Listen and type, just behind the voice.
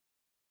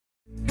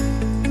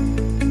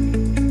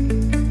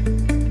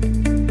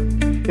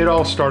It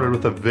all started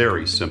with a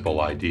very simple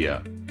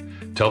idea.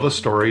 Tell the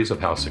stories of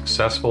how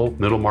successful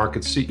middle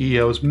market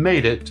CEOs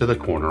made it to the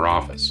corner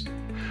office.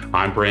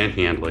 I'm Brant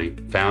Handley,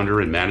 founder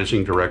and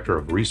managing director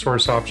of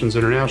Resource Options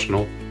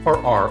International, or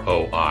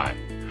ROI.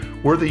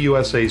 We're the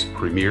USA's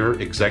premier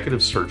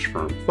executive search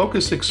firm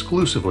focused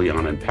exclusively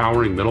on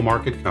empowering middle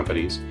market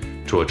companies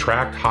to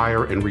attract,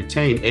 hire, and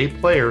retain A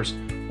players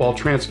while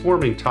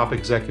transforming top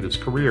executives'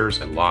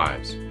 careers and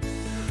lives.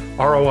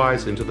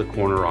 ROI's Into the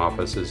Corner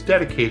office is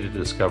dedicated to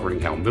discovering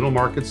how middle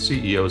market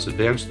CEOs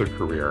advance their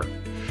career,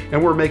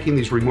 and we're making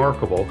these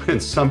remarkable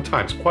and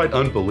sometimes quite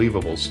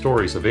unbelievable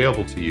stories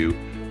available to you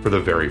for the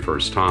very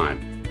first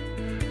time.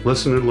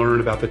 Listen and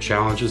learn about the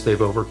challenges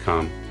they've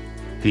overcome,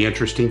 the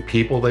interesting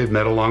people they've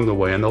met along the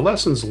way, and the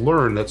lessons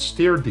learned that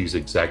steered these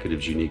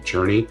executives' unique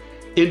journey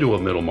into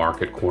a middle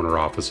market corner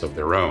office of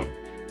their own.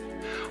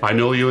 I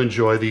know you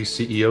enjoy these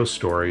CEO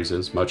stories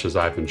as much as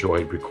I've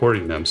enjoyed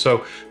recording them.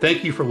 So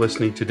thank you for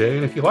listening today.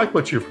 And if you like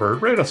what you've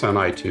heard, rate us on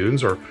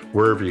iTunes or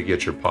wherever you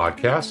get your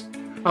podcasts.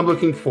 I'm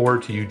looking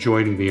forward to you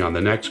joining me on the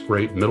next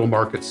great middle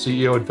market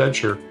CEO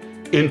adventure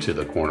into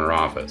the corner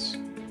office.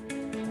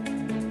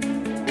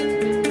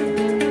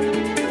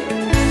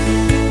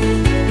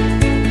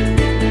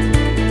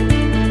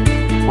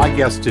 My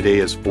guest today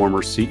is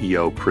former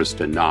CEO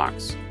Kristen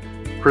Knox.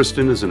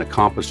 Kristen is an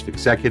accomplished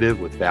executive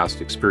with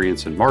vast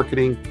experience in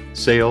marketing,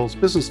 sales,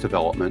 business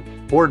development,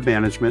 board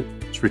management,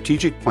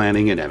 strategic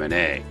planning, and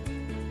M&A.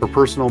 Her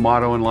personal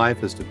motto in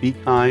life is to be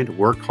kind,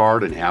 work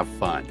hard, and have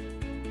fun.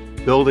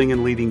 Building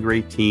and leading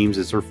great teams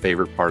is her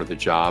favorite part of the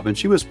job, and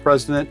she was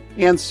president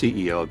and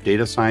CEO of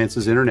Data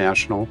Sciences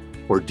International,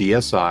 or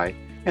DSI,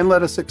 and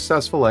led a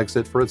successful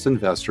exit for its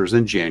investors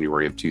in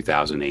January of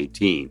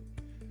 2018.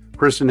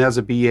 Kristen has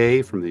a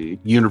BA from the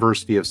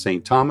University of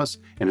St. Thomas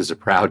and is a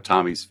proud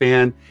Tommy's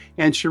fan,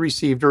 and she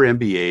received her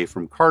MBA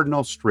from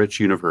Cardinal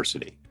Stritch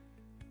University.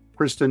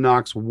 Kristen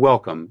Knox,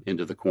 welcome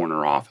into the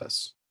corner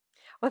office.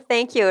 Well,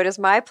 thank you. It is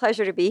my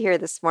pleasure to be here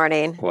this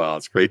morning. Well,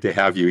 it's great to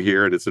have you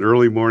here, and it's an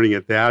early morning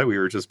at that. We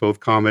were just both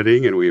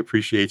commenting, and we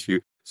appreciate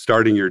you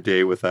starting your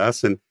day with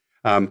us. And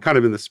kind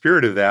of in the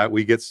spirit of that,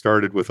 we get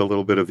started with a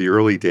little bit of the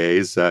early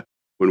days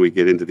when we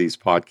get into these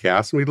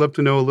podcasts, and we'd love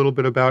to know a little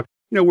bit about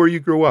where you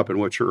grew up and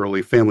what your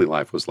early family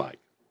life was like.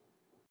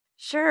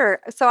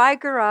 Sure. So I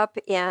grew up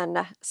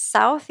in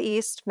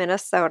southeast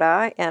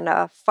Minnesota in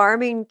a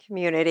farming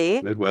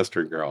community.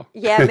 Midwestern girl.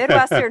 Yeah,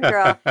 Midwestern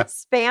girl.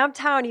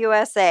 Spamtown,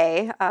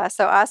 USA.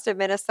 So Austin,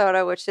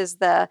 Minnesota, which is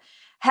the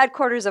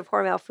headquarters of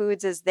Hormel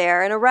Foods, is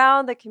there. And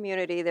around the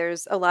community,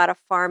 there's a lot of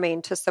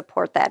farming to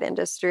support that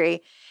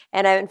industry.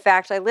 And in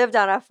fact, I lived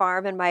on a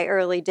farm in my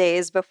early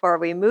days before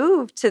we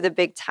moved to the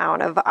big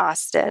town of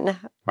Austin.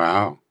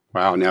 Wow.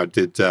 Now,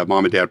 did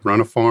mom and dad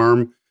run a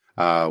farm?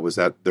 Was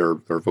that their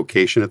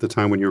vocation at the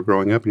time when you were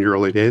growing up in your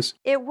early days?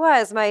 It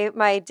was.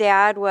 My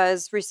dad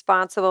was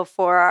responsible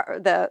for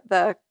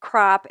the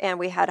crop, and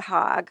we had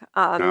hog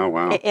on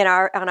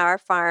our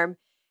farm.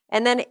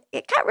 And then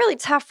it got really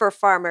tough for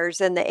farmers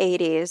in the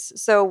 80s.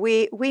 So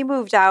we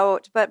moved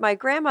out, but my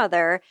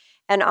grandmother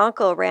and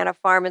uncle ran a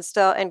farm, and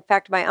still, in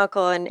fact, my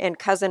uncle and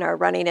cousin are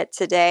running it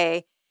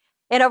today.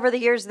 And over the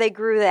years, they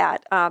grew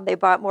that. They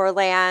bought more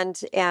land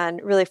and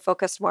really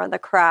focused more on the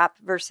crop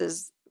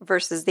versus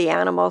the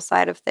animal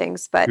side of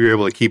things. But you're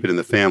able to keep it in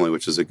the family,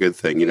 which is a good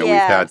thing.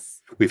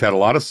 Yes. We've had a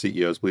lot of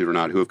CEOs, believe it or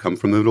not, who have come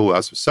from the Middle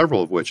West,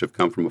 several of which have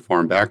come from a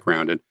farm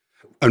background. And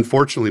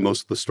unfortunately,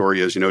 most of the story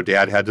is,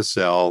 dad had to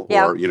sell,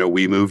 or,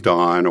 we moved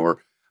on, or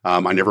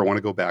I never want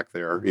to go back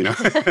there,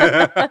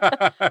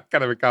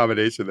 kind of a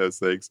combination of those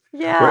things.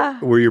 Yeah.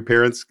 Were your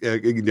parents,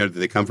 did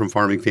they come from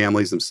farming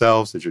families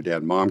themselves? Did your dad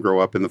and mom grow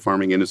up in the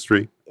farming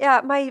industry?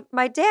 Yeah,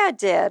 my dad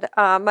did.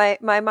 My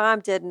mom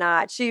did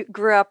not. She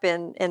grew up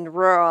in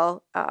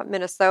rural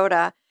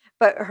Minnesota,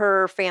 but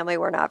her family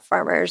were not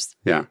farmers.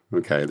 Yeah,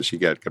 okay. She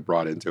got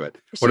brought into it.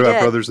 What about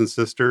brothers and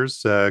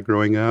sisters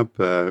growing up,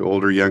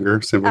 older,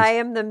 younger siblings? I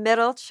am the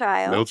middle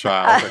child. Middle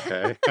child,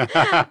 okay.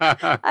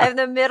 I'm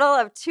the middle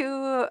of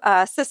two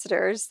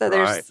sisters. So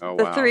there's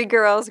the three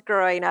girls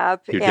growing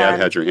up. Your dad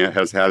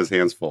has had his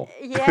hands full.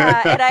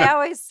 Yeah, and I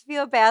always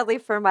feel badly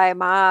for my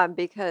mom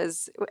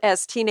because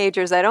as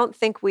teenagers, I don't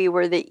think we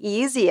were the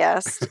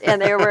easiest. And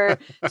there were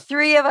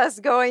three of us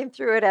going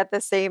through it at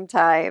the same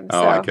time.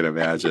 Oh, I can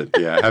imagine.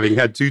 Yeah, having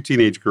had two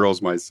teenage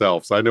girls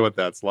myself, so I know what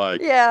that's like.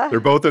 Yeah.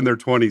 They're both in their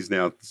 20s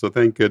now, so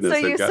thank goodness.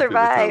 So you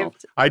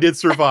survived. I did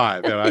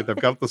survive, and I've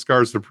got the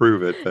scars to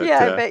prove it. But,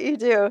 I bet you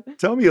do.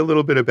 Tell me a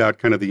little bit about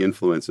kind of the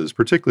influences,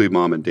 particularly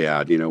mom and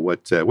dad.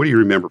 What do you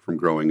remember from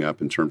growing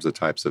up in terms of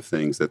types of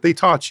things that they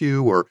taught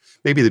you, or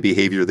maybe the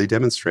behavior they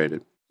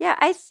demonstrated? Yeah,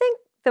 I think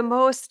the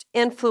most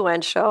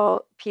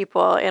influential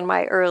people in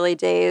my early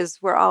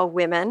days were all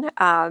women.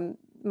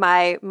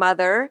 My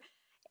mother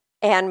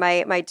and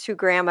my two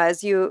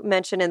grandmas. You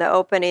mentioned in the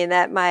opening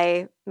that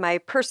my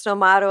personal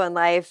motto in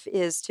life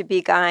is to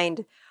be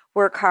kind,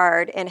 work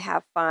hard, and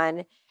have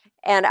fun.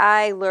 And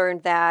I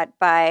learned that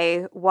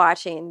by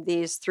watching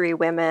these three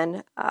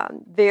women.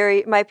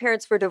 My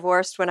parents were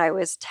divorced when I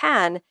was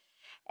 10,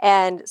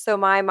 And so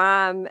my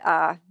mom,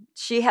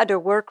 she had to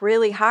work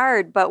really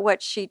hard, but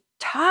what she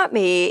taught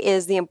me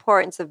is the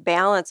importance of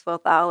balance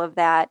with all of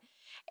that.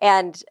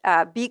 And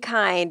be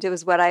kind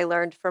was what I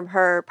learned from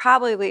her,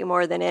 probably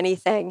more than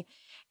anything.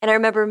 And I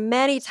remember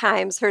many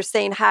times her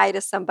saying hi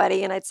to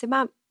somebody, and I'd say,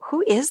 Mom,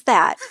 who is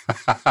that?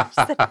 She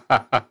said,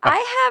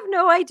 I have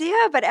no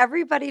idea, but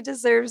everybody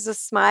deserves a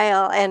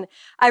smile. And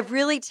I've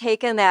really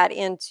taken that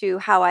into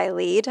how I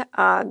lead.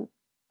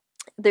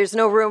 There's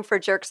no room for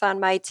jerks on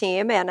my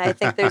team. And I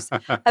think there's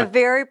a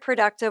very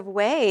productive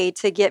way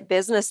to get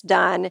business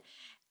done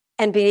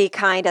and be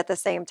kind at the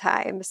same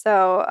time.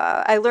 So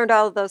I learned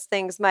all of those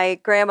things. My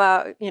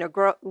grandma,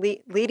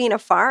 leading a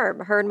farm,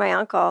 her and my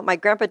uncle. My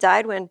grandpa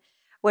died when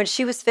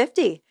she was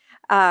 50.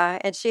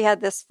 And she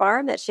had this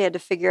farm that she had to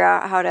figure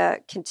out how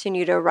to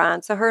continue to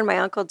run. So her and my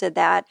uncle did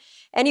that.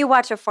 And you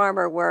watch a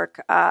farmer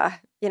work,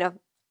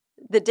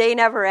 the day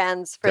never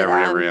ends for them.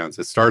 Never ends.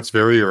 It starts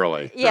very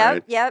early.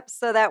 Yep, right?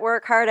 So that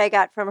work hard I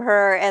got from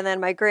her. And then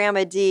my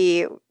grandma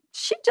Dee,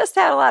 she just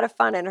had a lot of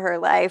fun in her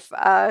life.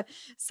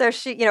 So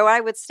she, I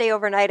would stay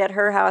overnight at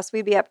her house.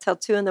 We'd be up till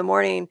 2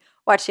 a.m.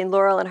 watching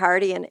Laurel and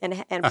Hardy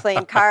and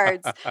playing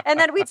cards. And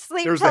then we'd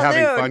sleep till noon. There's the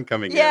having fun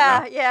coming in.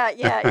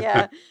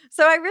 Yeah.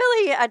 So I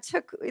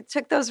really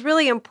took those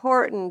really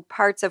important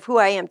parts of who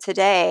I am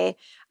today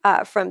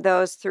from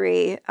those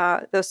three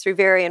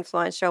very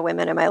influential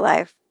women in my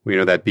life.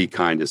 Well, that be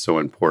kind is so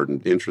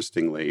important.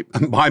 Interestingly,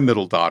 my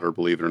middle daughter,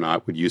 believe it or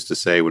not, would used to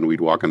say when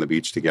we'd walk on the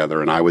beach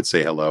together and I would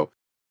say hello,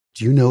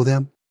 do you know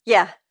them?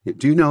 Yeah.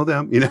 Do you know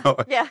them?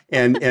 Yeah.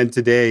 and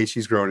today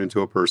she's grown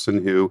into a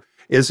person who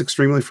is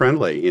extremely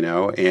friendly,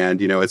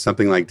 and, it's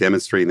something like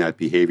demonstrating that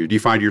behavior. Do you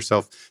find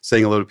yourself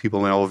saying hello to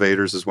people in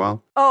elevators as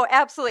well? Oh,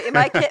 absolutely.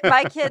 My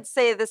kids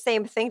say the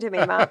same thing to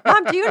me, Mom.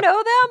 Mom, do you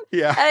know them?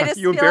 Yeah. And I just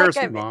you embarrass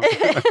me, Mom.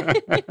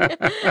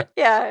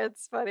 Yeah,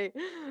 it's funny.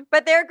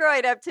 But they're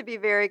growing up to be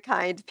very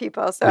kind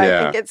people. So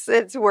I think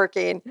it's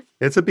working.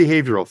 It's a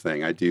behavioral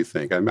thing, I do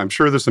think. I'm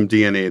sure there's some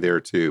DNA there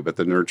too, but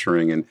the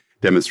nurturing and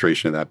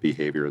demonstration of that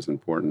behavior is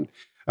important.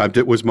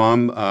 Was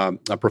Mom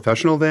a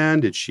professional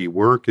then? Did she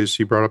work as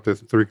she brought up the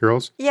 3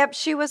 girls? Yep,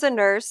 she was a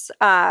nurse,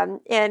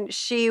 and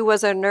she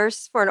was a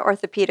nurse for an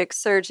orthopedic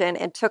surgeon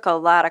and took a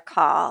lot of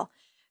call.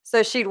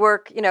 So she'd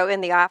work,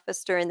 in the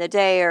office during the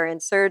day or in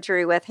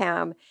surgery with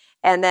him,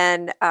 and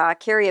then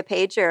carry a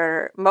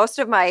pager. Most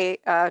of my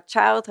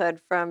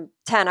childhood from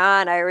 10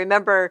 on, I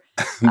remember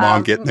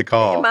Mom getting the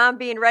call, Mom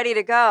being ready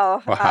to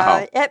go.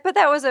 Wow. But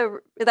that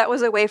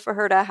was a way for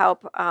her to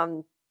help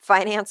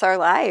finance our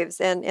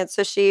lives. And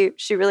so she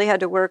really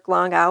had to work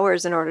long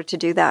hours in order to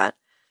do that.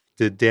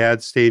 Did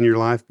Dad stay in your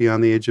life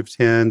beyond the age of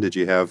 10? Did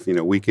you have,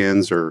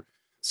 weekends or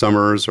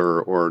summers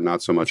or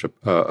not so much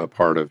a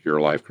part of your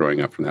life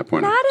growing up from that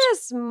point on? Not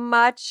as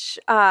much.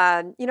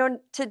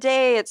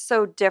 Today it's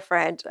so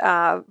different.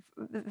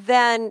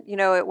 Then,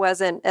 it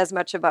wasn't as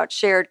much about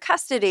shared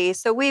custody.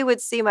 So we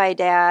would see my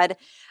dad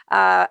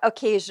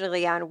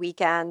occasionally on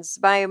weekends.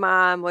 My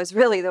mom was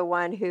really the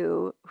one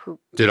who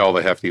did all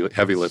the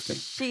heavy lifting.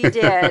 She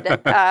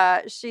did.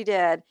 She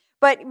did.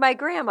 But my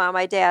grandma,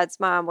 my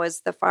dad's mom,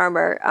 was the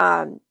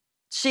farmer.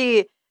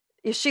 She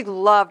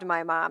loved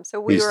my mom. So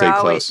we were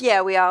always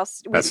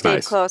close. We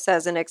stayed close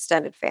as an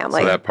extended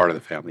family. So that part of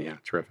the family, yeah,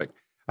 terrific.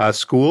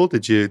 School,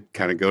 did you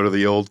kind of go to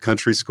the old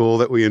country school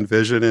that we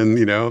envision in,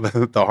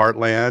 the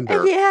heartland?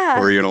 Or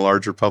were you in a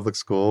larger public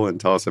school?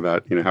 And tell us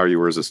about, how you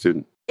were as a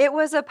student. It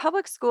was a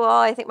public school.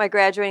 I think my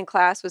graduating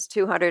class was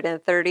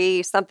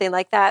 230, something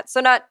like that. So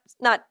not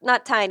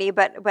tiny,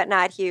 but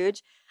not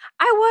huge.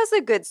 I was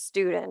a good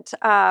student,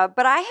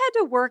 but I had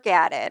to work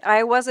at it.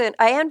 I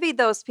envied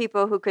those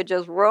people who could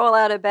just roll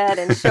out of bed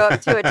and show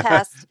up to a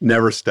test.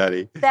 Never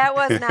study. That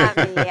was not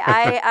me.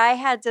 I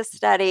had to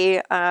study,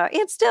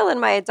 and still in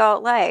my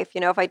adult life,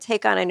 if I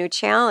take on a new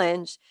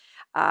challenge,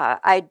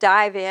 I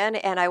dive in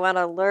and I want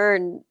to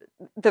learn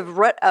the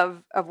root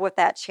of what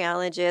that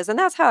challenge is. And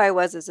that's how I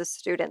was as a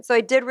student. So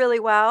I did really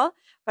well,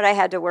 but I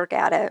had to work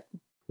at it.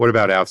 What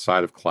about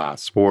outside of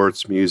class?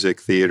 Sports, music,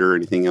 theater,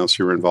 anything else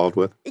you were involved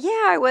with? Yeah,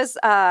 I was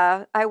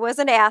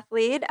an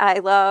athlete. I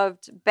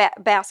loved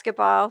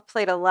basketball,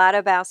 played a lot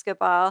of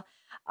basketball.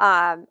 Do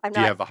you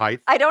have the height?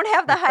 I don't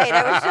have the height.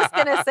 I was just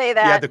going to say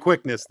that. You had the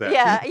quickness then.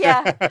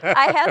 Yeah.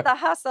 I had the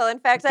hustle. In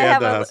fact, I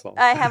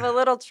have a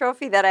little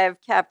trophy that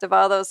I've kept of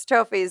all those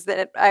trophies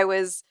that I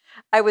was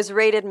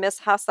rated Miss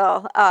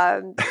Hustle.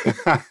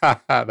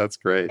 That's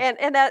great.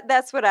 And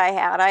that's what I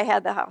had. I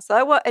had the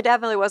hustle. I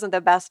definitely wasn't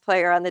the best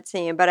player on the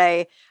team, but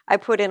I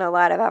put in a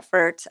lot of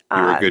effort.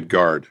 You were a good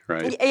guard,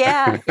 right?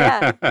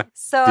 Yeah.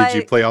 So did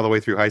you play all the way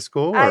through high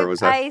school, or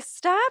was that? I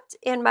stopped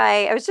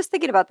I was just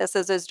thinking about this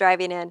as I was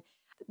driving in.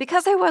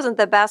 Because I wasn't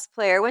the best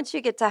player, once you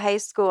get to high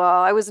school,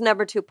 I was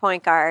number 2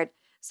 point guard.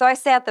 So I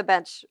sat the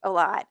bench a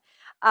lot.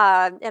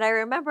 And I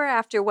remember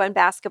after one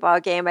basketball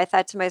game, I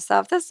thought to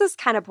myself, this is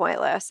kind of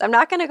pointless. I'm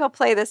not going to go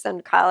play this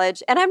in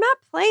college, and I'm not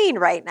playing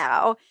right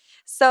now.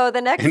 So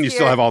the next year... And you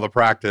still have all the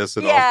practice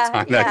and all the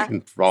time that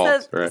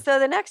involves, right? So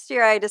the next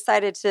year, I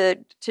decided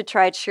to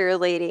try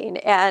cheerleading.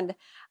 And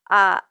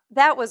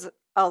that was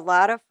a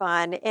lot of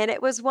fun. And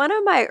it was one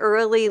of my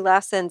early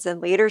lessons in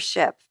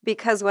leadership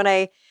because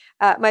when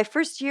my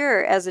first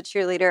year as a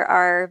cheerleader,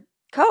 our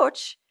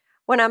coach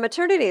went on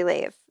maternity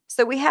leave.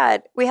 So we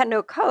had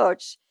no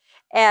coach.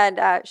 And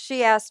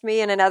she asked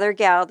me and another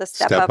gal to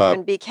step up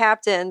and be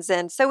captains.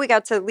 And so we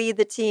got to lead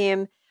the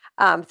team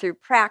through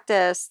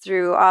practice,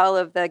 through all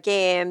of the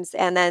games,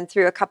 and then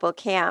through a couple of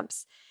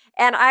camps.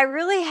 And I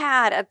really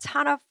had a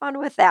ton of fun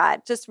with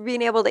that. Just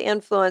being able to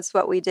influence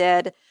what we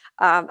did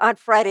on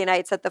Friday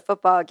nights at the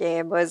football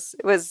game was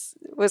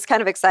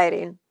kind of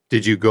exciting.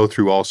 Did you go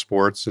through all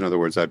sports? In other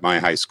words, at my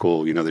high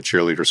school, the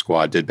cheerleader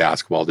squad did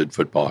basketball, did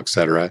football, et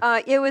cetera.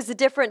 It was a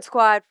different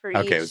squad for each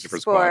sport. Okay, it was a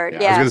different squad. Yeah.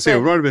 I was going to say, it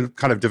would have been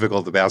kind of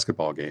difficult, the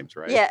basketball games,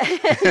 right?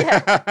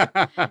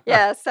 Yeah.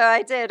 Yeah, so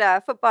I did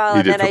football,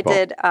 and then I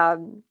did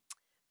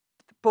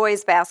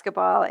boys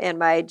basketball in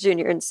my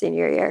junior and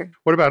senior year.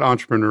 What about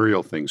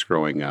entrepreneurial things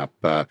growing up?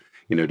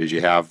 Did you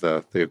have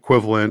the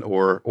equivalent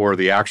or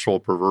the actual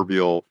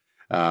proverbial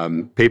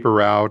paper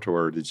route,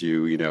 or did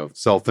you,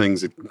 sell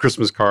things at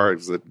Christmas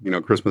cards at,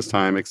 Christmas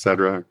time, et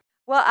cetera?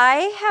 Well,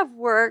 I have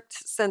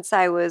worked since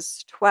I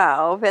was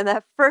 12, and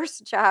that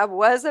first job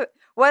was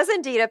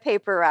indeed a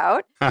paper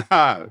route.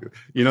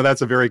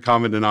 That's a very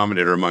common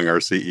denominator among our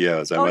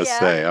CEOs, I must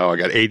say. I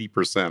got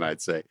 80%,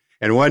 I'd say.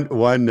 And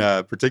one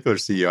particular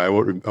CEO, I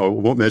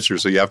won't mention her,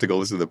 so you have to go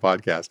listen to the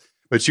podcast.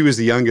 But she was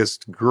the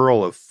youngest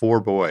girl of 4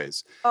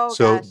 boys.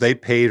 So they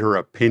paid her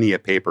a penny a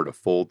paper to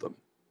fold them.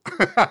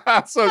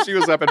 So she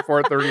was up at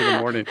 4:30 in the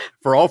morning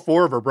for all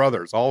 4 of her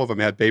brothers. All of them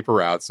had paper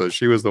routes, so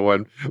she was the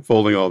one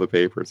folding all the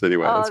papers.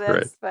 Anyway, that's great.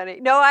 That's funny.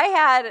 No, I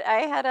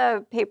had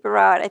a paper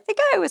route. I think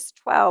I was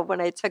 12 when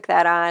I took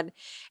that on,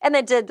 and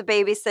then did the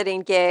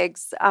babysitting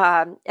gigs.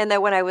 And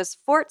then when I was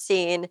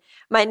 14,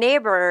 my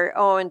neighbor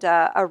owned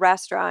a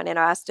restaurant in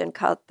Austin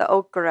called the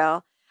Oak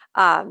Grill.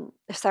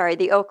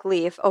 The Oak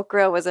Leaf. Oak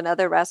Grill was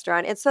another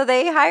restaurant, and so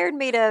they hired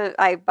me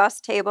I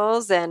bussed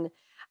tables and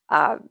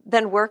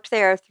then worked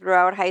there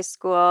throughout high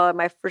school and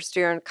my first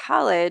year in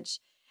college.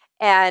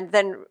 And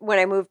then when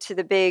I moved to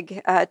the big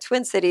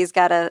Twin Cities,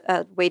 got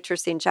a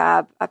waitressing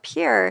job up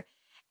here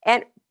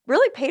and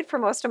really paid for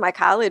most of my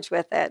college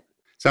with it.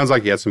 Sounds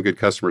like you had some good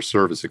customer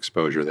service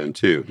exposure then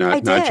too.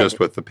 Not just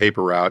with the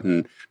paper route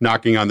and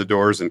knocking on the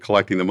doors and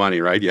collecting the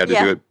money, right? You had to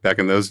do it back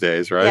in those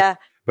days, right? Yeah.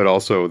 But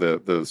also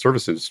the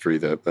service industry,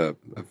 the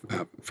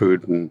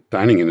food and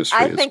dining industry.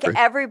 I think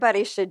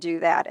everybody should do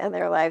that in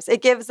their lives.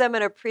 It gives them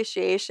an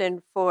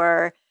appreciation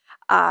for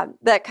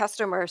that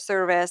customer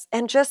service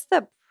and just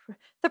the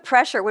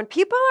pressure. When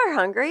people are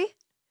hungry,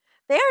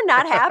 they are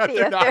not happy.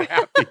 They're not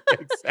happy.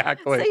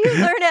 Exactly. So you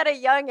learn at a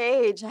young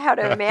age how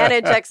to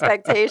manage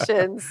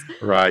expectations.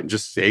 Right.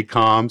 Just stay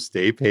calm,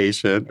 stay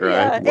patient,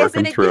 right? Yeah.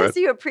 And it gives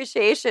you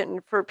appreciation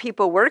for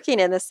people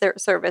working in the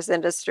service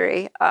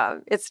industry.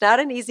 It's not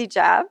an easy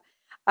job,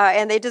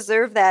 and they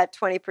deserve that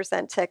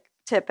 20%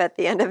 tip at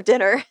the end of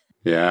dinner.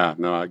 Yeah,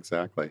 no,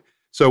 exactly.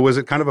 So was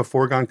it kind of a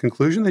foregone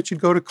conclusion that you'd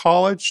go to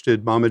college?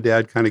 Did mom and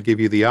dad kind of give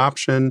you the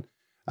option?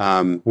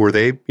 Were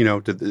they,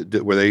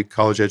 were they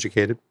college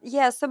educated?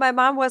 Yeah. So my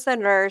mom was a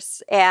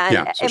nurse,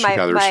 and so she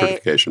got her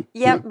certification.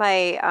 Yep.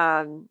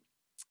 My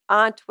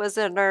aunt was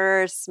a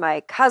nurse.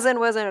 My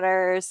cousin was a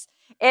nurse.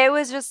 It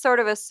was just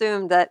sort of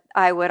assumed that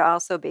I would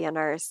also be a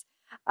nurse.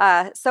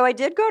 So I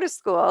did go to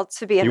school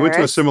to be a nurse. You went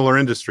to a similar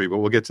industry, but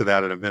we'll get to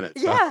that in a minute.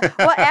 So. Yeah.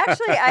 Well,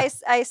 actually,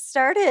 I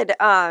started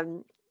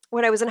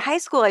when I was in high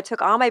school. I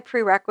took all my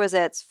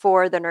prerequisites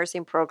for the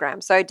nursing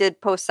program. So I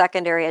did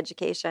post-secondary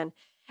education.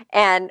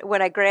 And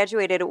when I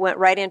graduated, it went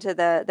right into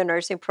the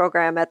nursing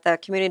program at the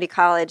community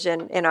college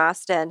in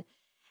Austin.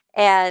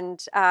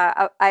 And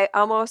I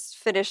almost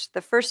finished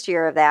the first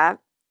year of that.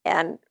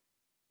 And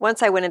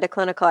once I went into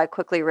clinical, I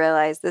quickly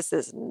realized this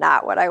is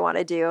not what I want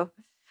to do.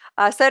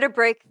 So I had to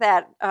break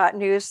that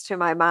news to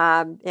my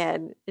mom,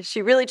 and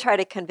she really tried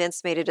to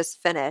convince me to just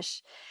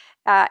finish.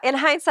 In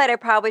hindsight, I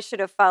probably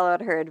should have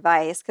followed her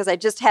advice because I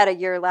just had a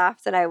year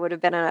left and I would have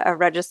been a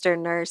registered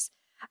nurse.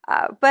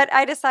 But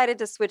I decided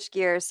to switch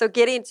gears. So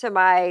getting to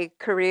my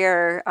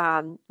career,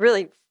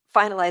 really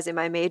finalizing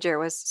my major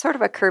was sort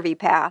of a curvy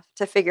path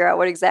to figure out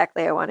what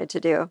exactly I wanted to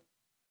do.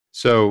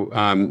 So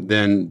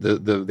then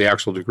the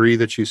actual degree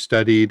that you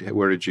studied,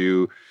 how did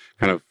you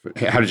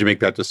make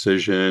that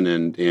decision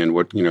and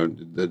what,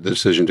 the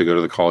decision to go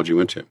to the college you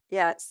went to?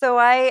 Yeah. So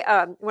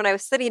I, when I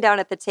was sitting down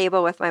at the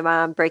table with my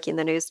mom, breaking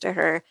the news to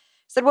her, I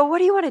said, well, what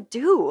do you want to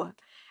do?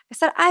 I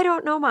said, I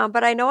don't know, Mom,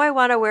 but I know I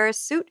want to wear a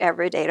suit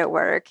every day to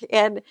work.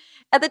 And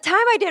at the time,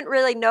 I didn't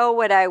really know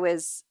what I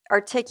was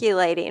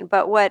articulating,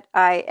 but what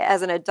I,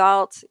 as an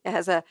adult,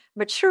 as a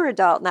mature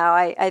adult now,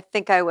 I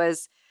think I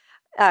was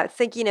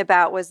thinking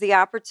about was the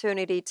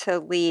opportunity to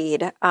lead.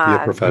 Be a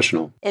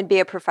professional. And be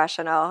a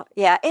professional.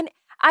 Yeah. And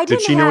I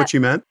didn't Did she know what you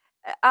meant?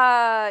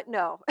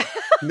 No.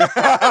 You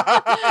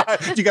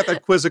got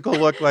that quizzical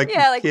look like kid,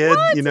 what?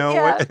 What?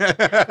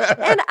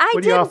 And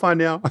what are you off on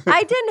now?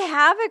 I didn't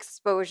have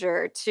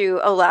exposure to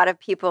a lot of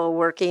people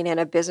working in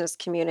a business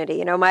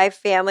community. My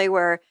family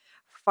were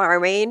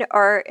farming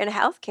or in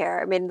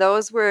healthcare. I mean,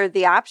 those were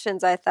the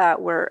options I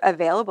thought were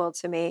available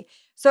to me.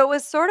 So it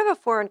was sort of a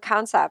foreign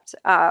concept.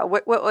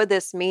 What would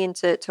this mean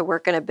to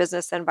work in a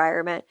business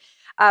environment?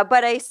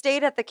 But I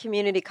stayed at the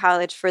community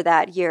college for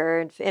that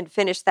year and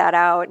finished that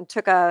out and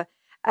took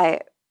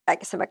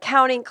some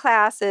accounting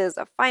classes,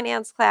 a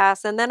finance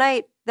class, and then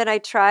I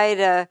tried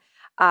a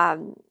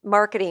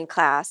marketing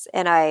class,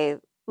 and I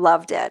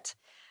loved it.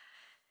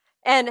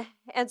 And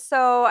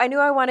so I knew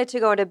I wanted to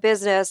go into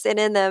business, and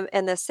in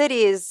the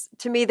cities,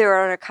 to me, there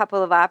are a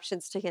couple of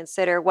options to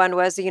consider. One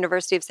was the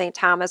University of St.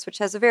 Thomas, which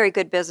has a very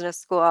good business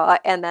school,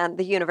 and then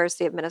the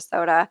University of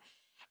Minnesota.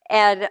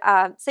 And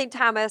St.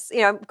 Thomas,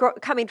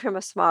 coming from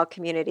a small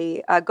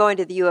community, going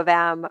to the U of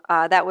M,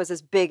 that was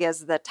as big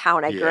as the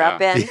town I grew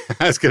up in.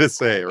 I was going to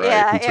say, right,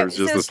 yeah, in terms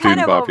of just the kind student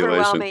of population.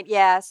 Overwhelming.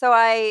 Yeah, so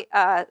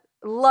I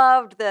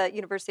loved the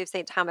University of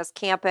St. Thomas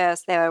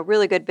campus. They have a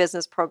really good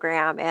business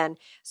program. And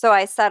so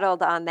I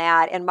settled on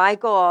that. And my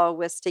goal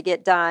was to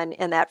get done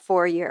in that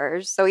 4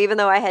 years. So even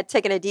though I had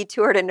taken a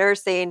detour to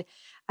nursing,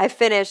 I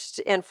finished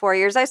in 4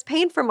 years. I was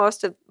paying for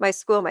most of my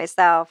school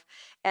myself,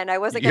 and I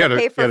wasn't going to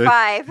pay for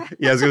 5.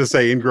 Yeah, I was going to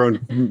say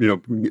ingrown,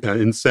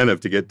 incentive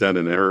to get done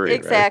in a hurry.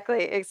 Exactly,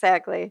 right?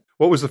 Exactly.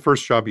 What was the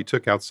first job you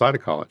took outside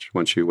of college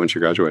once you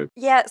graduated?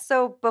 Yeah,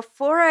 so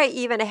before I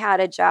even had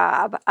a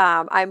job,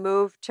 I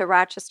moved to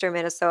Rochester,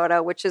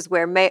 Minnesota, which is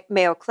where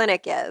Mayo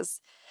Clinic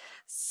is.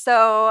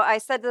 So I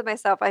said to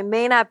myself, I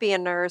may not be a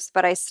nurse,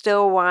 but I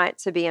still want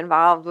to be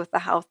involved with the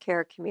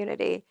healthcare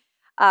community.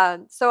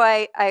 So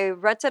I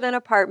rented an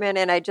apartment,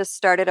 and I just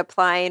started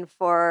applying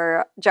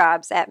for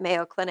jobs at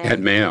Mayo Clinic. At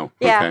Mayo?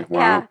 Yeah, okay. Wow.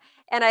 Yeah.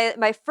 And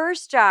my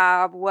first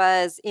job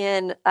was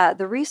in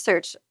the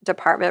research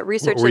department,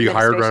 research Were you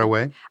administration. hired right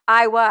away?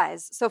 I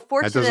was. So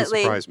fortunately, that doesn't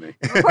surprise me.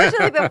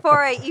 Fortunately,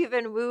 before I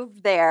even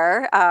moved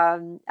there,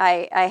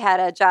 I had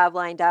a job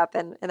lined up,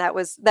 and that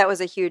was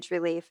a huge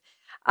relief.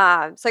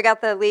 So I got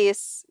the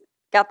lease,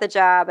 got the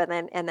job,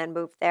 and then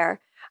moved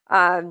there.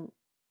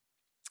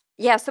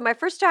 Yeah, so my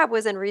first job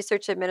was in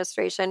research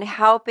administration,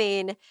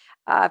 helping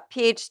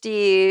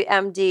PhD,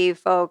 MD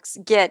folks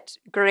get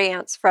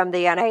grants from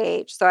the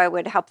NIH. So I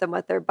would help them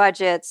with their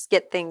budgets,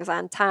 get things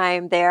on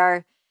time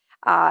there.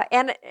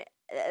 And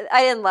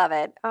I didn't love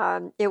it.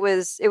 It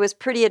was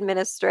pretty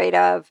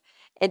administrative.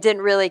 I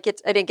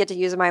didn't get to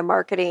use my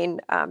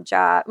marketing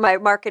job, my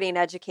marketing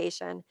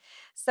education.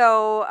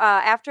 So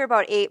after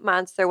about 8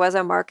 months, there was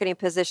a marketing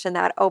position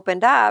that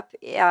opened up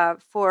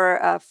for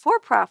a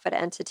for-profit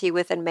entity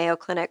within Mayo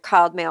Clinic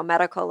called Mayo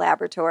Medical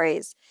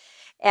Laboratories.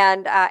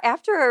 And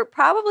after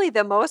probably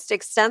the most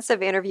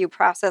extensive interview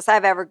process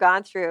I've ever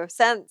gone through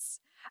since,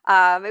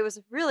 it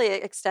was really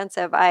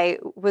extensive. I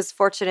was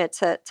fortunate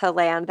to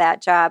land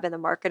that job in the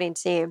marketing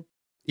team.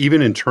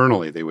 Even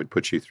internally, they would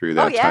put you through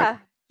that. Oh, yeah.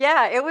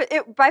 Yeah, it was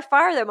by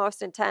far the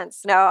most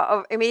intense.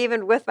 Now, I mean,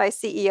 even with my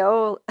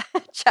CEO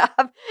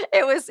job,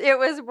 it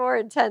was more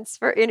intense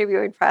for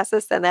interviewing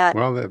process than that.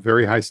 Well,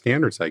 very high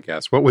standards, I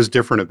guess. What was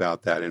different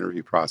about that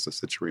interview process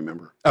that you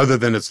remember, other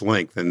than its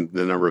length and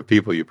the number of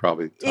people you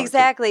probably talked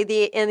Exactly,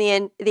 the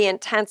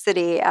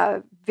intensity,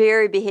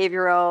 very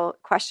behavioral,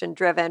 question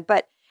driven,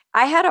 but.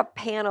 I had a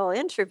panel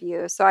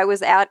interview, so I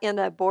was out in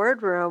a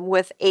boardroom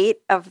with 8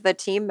 of the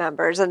team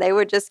members, and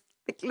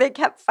they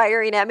kept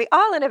firing at me,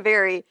 all in a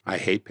very. I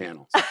hate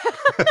panels.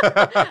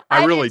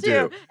 I really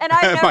do. And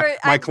I never.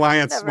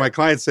 My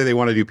clients say they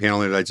want to do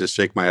panel, and I just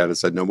shake my head and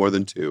said no more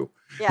than 2.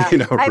 Yeah,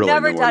 I've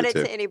never done it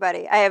to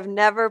anybody. I have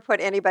never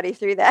put anybody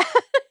through that.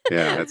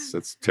 Yeah,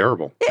 it's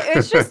terrible.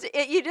 It's just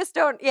you just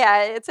don't.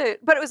 Yeah,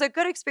 but it was a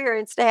good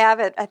experience to have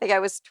it. I think I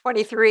was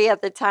 23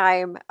 at the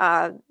time,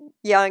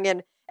 young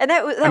and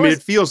that was.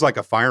 It feels like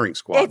a firing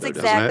squad. It's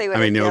exactly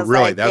what it feels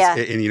really, like. that's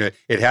and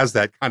it has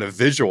that kind of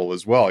visual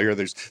as well.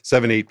 There's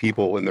 7-8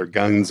 people in their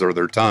guns or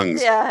their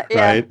tongues. Yeah,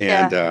 right.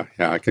 And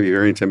it can be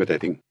very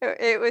intimidating.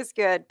 It was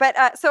good,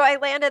 but so I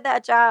landed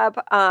that job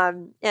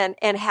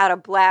and had a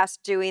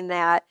blast doing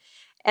that.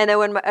 And then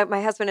when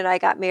my husband and I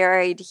got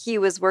married, he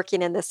was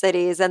working in the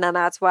cities, and then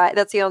that's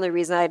the only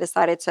reason I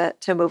decided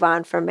to move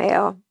on from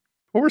Mayo.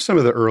 What were some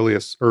of the early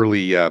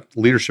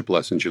leadership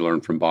lessons you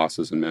learned from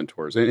bosses and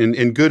mentors,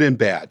 and good and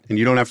bad? And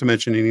you don't have to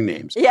mention any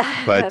names.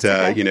 Yeah, but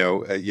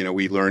okay.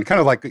 We learned kind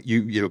of like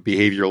you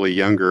behaviorally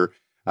younger.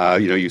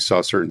 You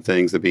saw certain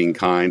things: the being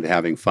kind,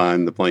 having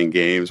fun, the playing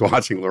games,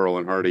 watching Laurel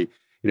and Hardy.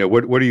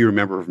 What do you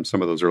remember from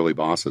some of those early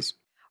bosses?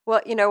 Well,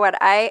 you know what?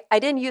 I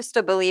didn't used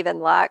to believe in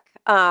luck,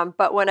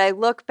 but when I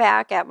look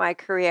back at my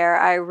career,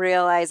 I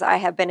realize I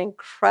have been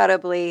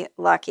incredibly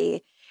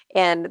lucky.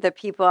 And the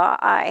people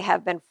I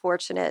have been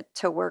fortunate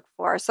to work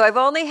for. So I've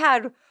only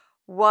had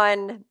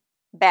one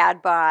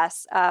bad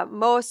boss.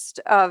 Most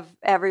of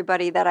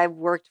everybody that I've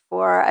worked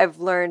for, I've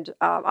learned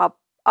all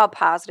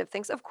positive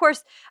things. Of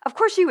course,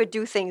 you would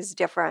do things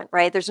different,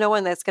 right? There's no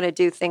one that's going to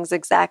do things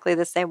exactly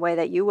the same way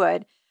that you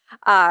would.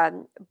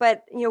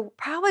 But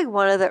probably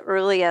one of the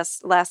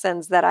earliest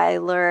lessons that I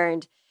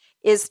learned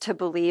is to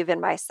believe in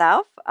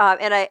myself.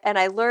 And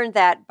I learned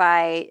that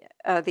by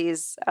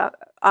these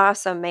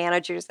awesome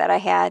managers that I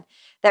had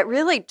that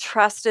really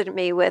trusted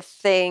me with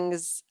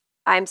things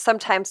I'm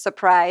sometimes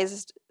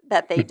surprised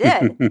that they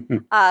did,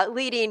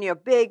 leading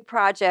big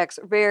projects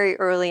very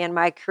early in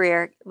my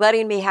career,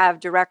 letting me have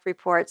direct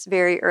reports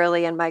very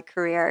early in my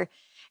career.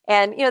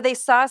 And, they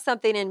saw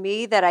something in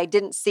me that I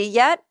didn't see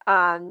yet,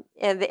 and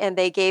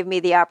they gave me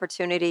the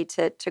opportunity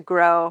to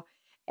grow.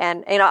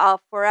 And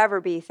I'll forever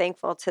be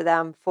thankful to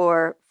them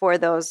for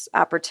those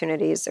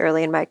opportunities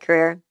early in my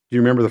career. Do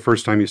you remember the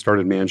first time you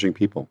started managing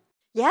people?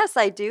 Yes,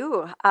 I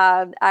do.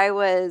 I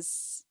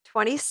was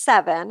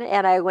 27,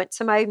 and I went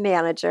to my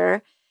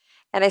manager,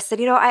 and I said,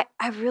 I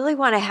really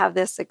want to have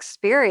this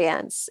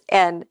experience.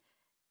 And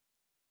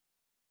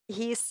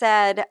he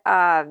said,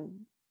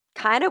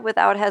 kind of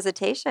without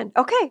hesitation,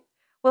 okay,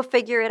 we'll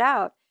figure it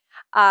out.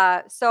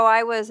 So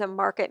I was a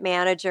market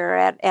manager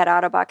at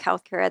Ottobock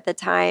Healthcare at the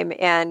time,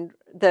 and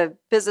the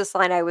business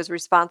line I was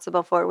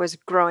responsible for was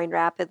growing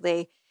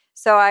rapidly.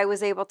 So I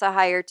was able to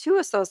hire 2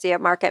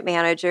 associate market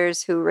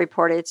managers who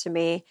reported to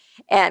me,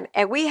 and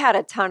we had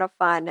a ton of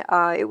fun.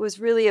 It was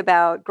really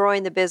about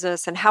growing the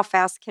business and how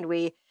fast can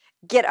we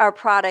get our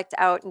product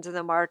out into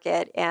the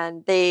market.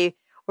 And they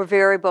were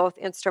very both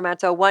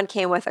instrumental. One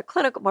came with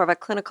more of a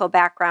clinical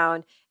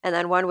background, and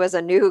then one was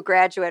a new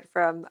graduate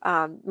from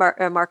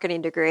a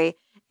marketing degree.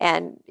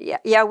 And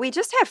yeah, we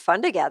just had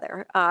fun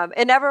together.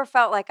 It never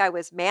felt like I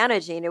was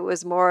managing. It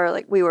was more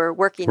like we were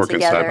working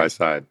together. Side by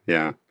side,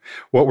 yeah.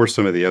 What were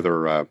some of the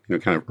other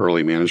kind of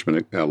early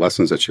management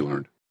lessons that you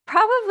learned?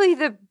 Probably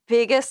the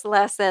biggest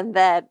lesson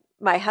that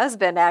my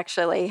husband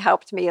actually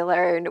helped me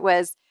learn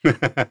was...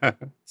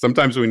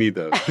 Sometimes we need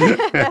those.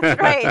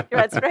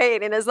 That's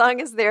right. And as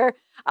long as they're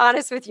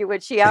honest with you,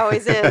 which he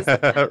always is,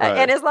 right.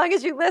 And as long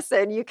as you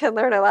listen, you can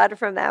learn a lot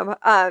from them.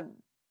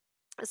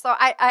 So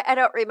I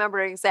don't remember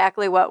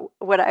exactly what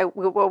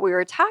we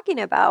were talking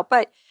about,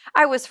 but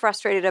I was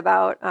frustrated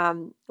about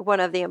one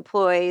of the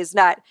employees.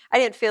 I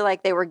didn't feel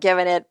like they were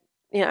giving it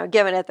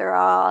their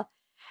all.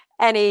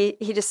 And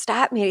he just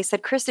stopped me and he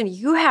said, Kristen,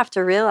 you have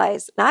to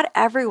realize not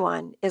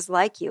everyone is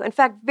like you. In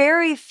fact,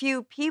 very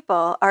few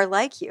people are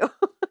like you.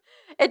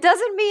 It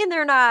doesn't mean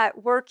they're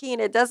not working.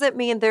 It doesn't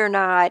mean they're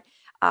not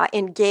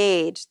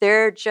engaged.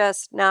 They're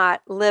just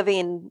not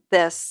living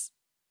this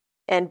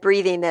and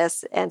breathing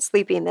this and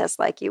sleeping this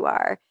like you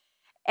are.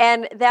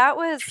 And that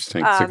was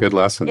interesting. It's a good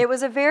lesson. It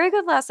was a very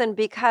good lesson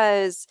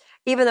because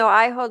even though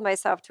I hold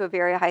myself to a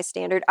very high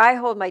standard, I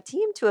hold my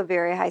team to a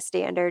very high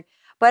standard.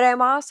 But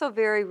I'm also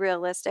very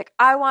realistic.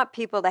 I want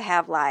people to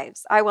have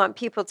lives. I want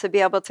people to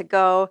be able to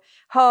go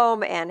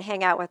home and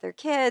hang out with their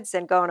kids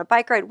and go on a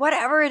bike ride,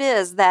 whatever it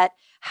is that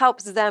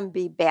helps them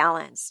be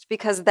balanced.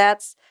 Because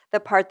that's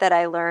the part that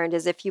I learned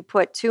is if you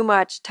put too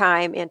much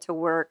time into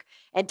work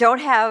and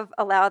don't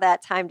allow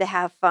that time to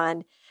have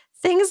fun,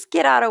 things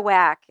get out of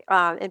whack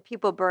and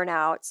people burn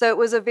out. So it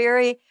was a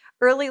very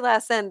early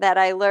lesson that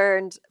I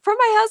learned from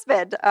my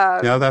husband.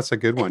 Yeah, that's a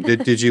good one.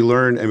 Did you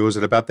learn, was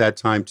it about that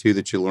time too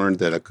that you learned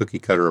that a cookie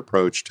cutter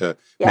approach to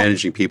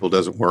managing people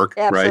doesn't work,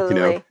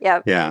 Absolutely. right?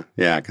 Yep.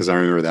 Yeah, because I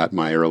remember that in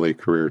my early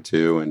career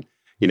too. And,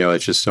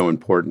 it's just so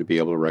important to be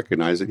able to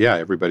recognize that,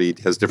 everybody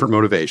has different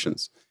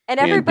motivations.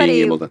 And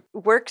everybody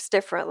works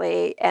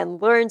differently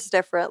and learns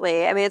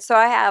differently. So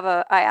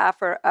I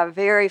offer a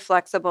very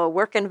flexible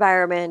work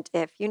environment.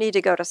 If you need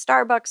to go to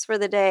Starbucks for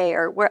the day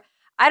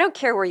I don't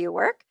care where you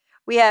work.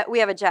 We have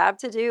a job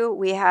to do.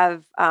 We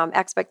have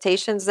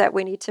expectations that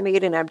we need to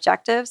meet and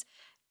objectives.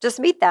 Just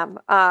meet them.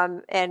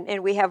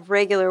 And we have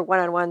regular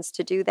one-on-ones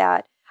to do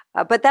that.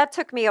 But that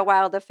took me a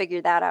while to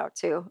figure that out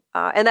too.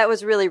 And that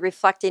was really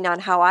reflecting on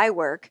how I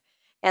work.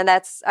 And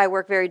I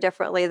work very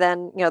differently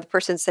than, the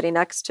person sitting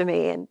next to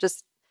me. And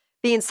just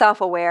being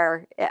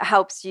self-aware, it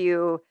helps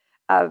you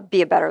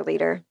be a better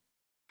leader.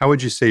 How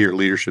would you say your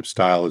leadership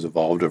style has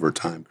evolved over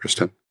time,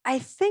 Kristen? I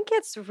think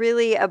it's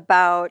really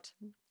about...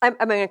 I'm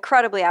an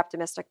incredibly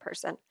optimistic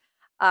person.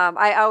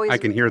 I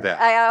can hear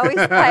that.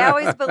 I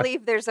always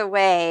believe there's a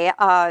way.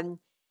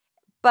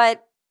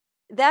 But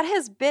that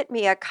has bit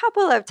me a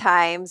couple of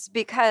times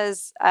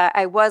because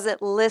I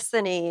wasn't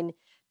listening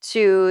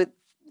to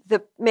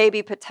the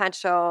maybe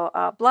potential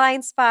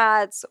blind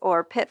spots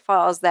or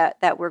pitfalls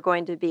that were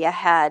going to be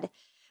ahead.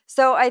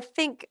 So I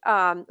think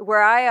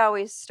where I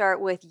always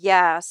start with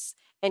yes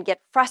and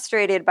get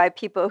frustrated by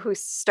people who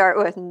start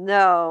with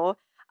no,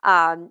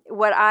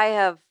 what I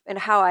have and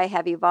how I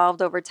have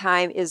evolved over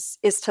time is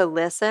to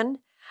listen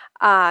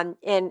and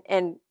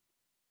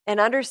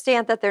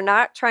understand that they're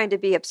not trying to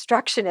be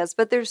obstructionists,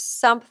 but there's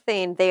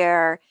something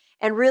there,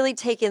 and really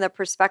taking the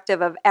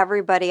perspective of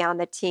everybody on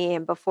the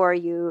team before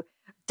you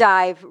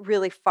dive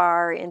really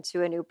far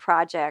into a new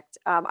project.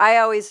 I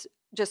always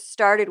just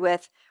started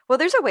with, well,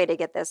 there's a way to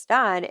get this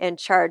done, and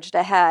charged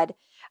ahead.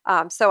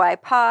 So I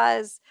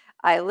pause,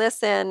 I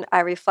listen,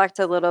 I reflect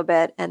a little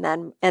bit, and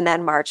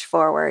then march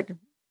forward.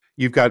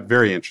 You've got a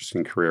very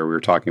interesting career. We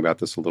were talking about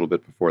this a little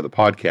bit before the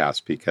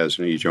podcast because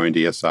you joined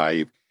ESI.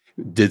 You've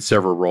did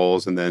several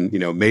roles and then,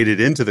 made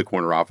it into the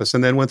corner office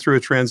and then went through a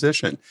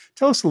transition.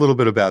 Tell us a little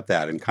bit about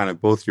that and kind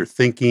of both your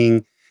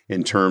thinking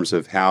in terms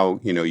of how,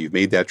 you've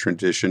made that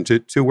transition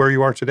to where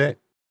you are today.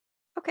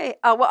 Okay.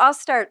 Well, I'll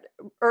start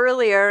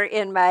earlier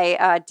in my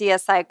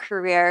DSI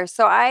career.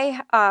 So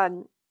I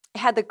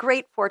had the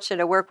great fortune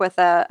to work with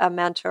a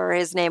mentor.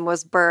 His name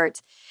was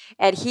Bert,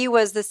 and he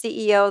was the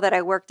CEO that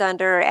I worked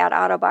under at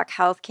Ottobock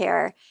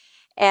Healthcare.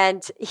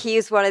 And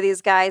he's one of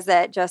these guys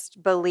that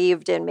just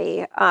believed in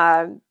me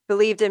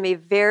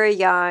very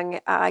young,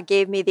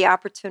 gave me the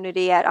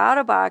opportunity at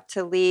Ottobock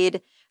to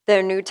lead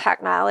their new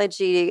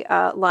technology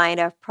line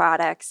of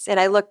products. And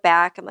I look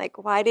back, I'm like,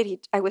 why did he,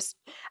 I was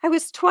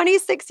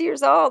 26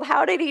 years old.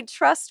 How did he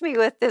trust me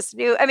with this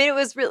new,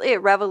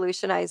 it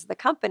revolutionized the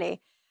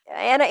company.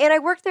 And I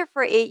worked there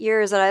for 8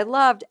 years and I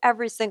loved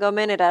every single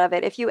minute of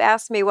it. If you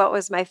ask me what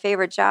was my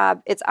favorite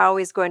job, it's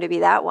always going to be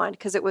that one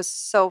because it was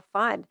so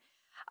fun.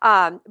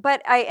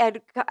 But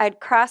I'd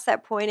crossed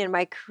that point in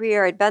my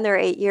career. I'd been there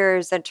 8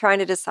 years and trying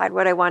to decide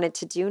what I wanted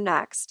to do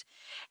next.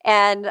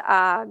 And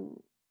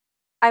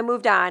I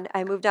moved on.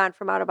 I moved on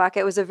from Ottobock.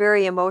 It was a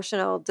very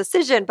emotional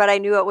decision, but I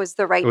knew it was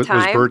the right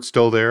time. Was Bert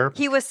still there?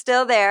 He was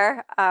still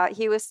there.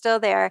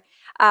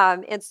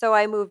 And so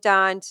I moved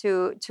on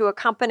to a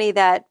company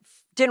that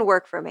didn't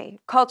work for me.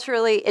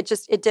 Culturally, it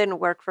didn't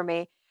work for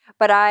me.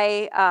 But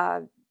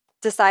I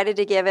decided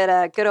to give it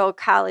a good old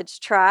college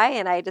try,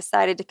 and I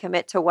decided to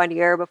commit to 1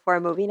 year before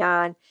moving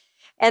on.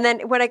 And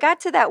then when I got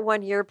to that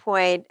 1 year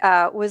point,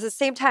 was the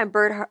same time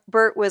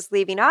Bert was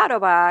leaving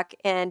Ottobock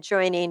and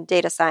joining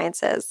Data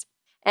Sciences.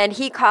 And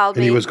he called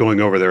me. And he was going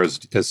over there as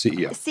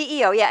CEO.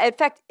 CEO, yeah. In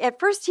fact, at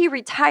first he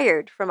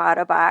retired from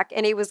Ottobock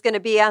and he was going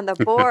to be on the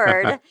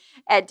board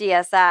at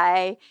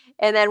DSI.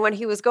 And then when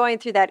he was going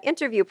through that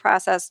interview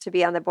process to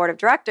be on the board of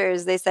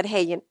directors, they said,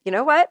 hey, you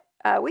know what?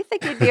 We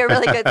think you'd be a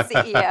really good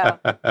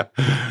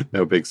CEO.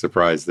 No big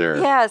surprise there.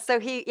 Yeah. So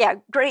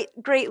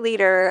great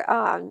leader.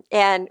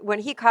 And when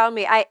he called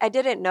me, I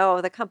didn't know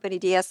the company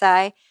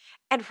DSI.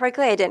 And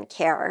frankly, I didn't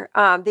care.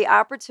 The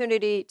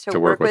opportunity to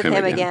work with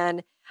him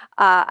again,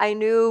 I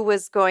knew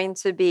was going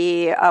to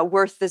be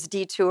worth this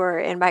detour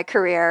in my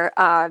career.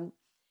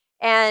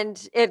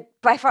 And it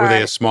by far. Were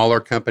they a smaller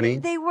company?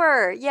 They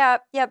were.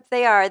 Yep,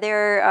 they are.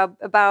 They're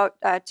about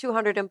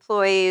 200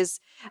 employees.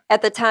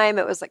 At the time,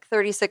 it was like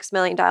 $36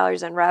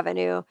 million in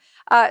revenue.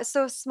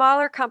 So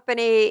smaller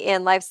company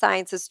in life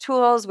sciences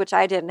tools, which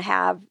I didn't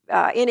have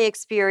any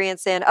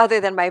experience in other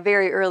than my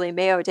very early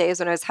Mayo days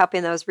when I was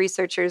helping those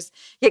researchers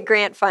get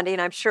grant funding.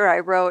 I'm sure I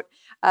wrote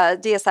a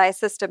DSI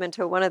system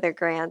into one of their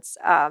grants.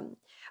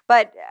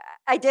 But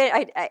I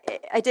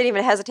didn't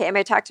even hesitate.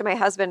 I talked to my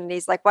husband, and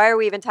he's like, "Why are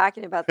we even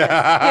talking about this?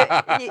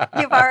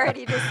 You've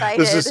already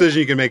decided." This decision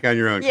you can make on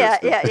your own. Yeah,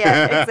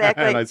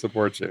 exactly. And I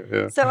support you.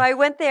 Yeah. So I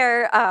went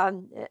there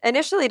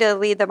initially to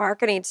lead the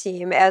marketing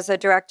team as a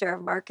director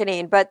of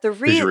marketing. But did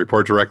you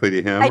report directly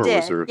to him? I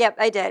did. Yep,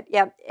 I did.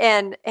 Yep,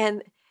 and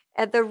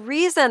the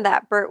reason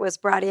that Bert was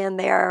brought in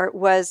there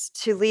was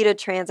to lead a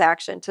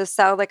transaction to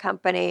sell the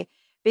company,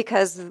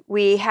 because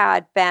we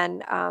had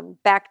been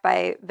backed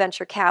by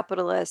venture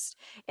capitalists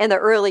in the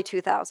early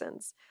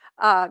 2000s.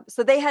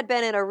 So they had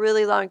been in a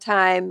really long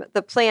time.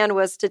 The plan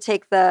was to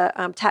take the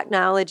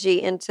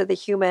technology into the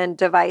human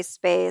device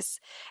space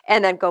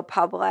and then go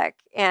public.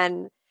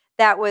 And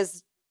that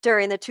was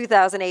during the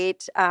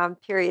 2008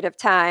 period of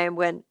time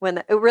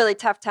when a really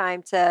tough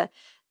time to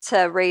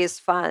raise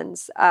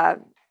funds.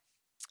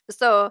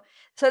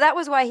 So that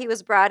was why he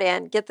was brought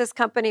in, get this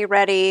company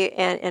ready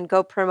and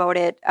go promote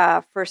it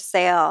for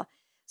sale.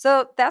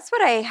 So that's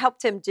what I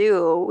helped him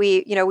do.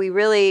 We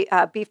really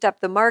beefed up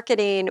the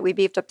marketing, we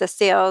beefed up the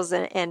sales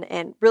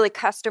and really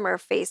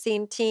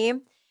customer-facing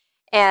team,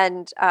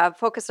 and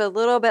focused a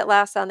little bit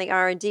less on the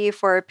R&D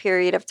for a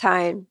period of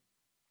time,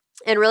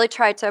 and really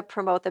tried to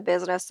promote the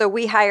business. So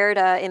we hired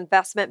an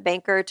investment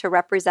banker to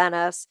represent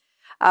us.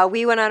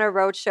 We went on a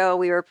roadshow.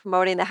 We were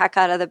promoting the heck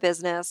out of the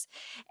business.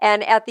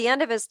 And at the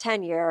end of his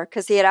tenure,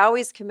 because he had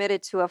always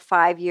committed to a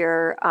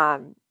 5-year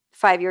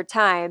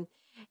time,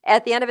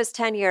 at the end of his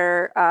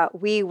tenure,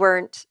 we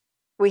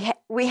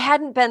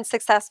hadn't been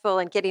successful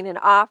in getting an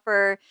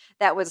offer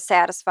that would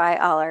satisfy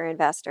all our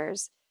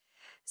investors.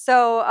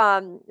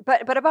 So,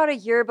 but about a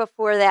year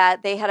before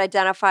that, they had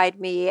identified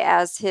me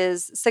as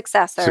his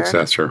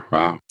successor.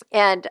 Wow.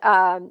 And,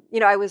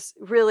 I was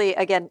really,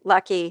 again,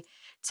 lucky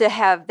to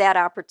have that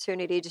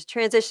opportunity to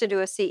transition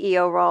to a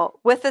CEO role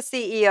with the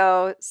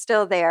CEO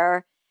still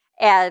there.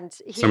 And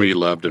somebody you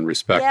loved and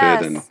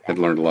respected and had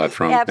learned a lot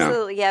from.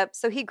 Absolutely, yep.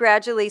 So he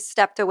gradually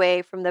stepped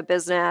away from the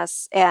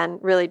business and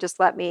really just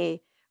let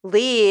me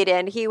lead.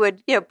 And he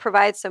would,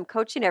 provide some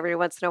coaching every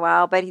once in a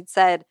while, but he'd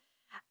said,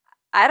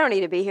 I don't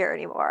need to be here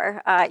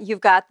anymore.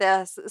 You've got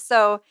this.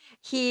 So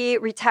he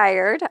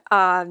retired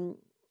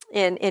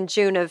in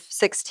June of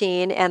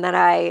 2016, and then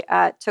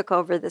I took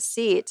over the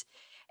seat.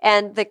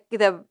 And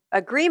the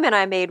agreement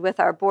I made with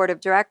our board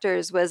of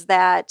directors was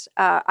that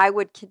I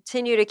would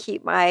continue to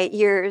keep my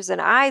ears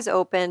and eyes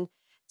open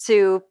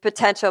to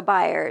potential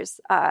buyers.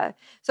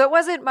 So it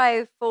wasn't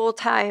my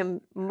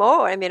full-time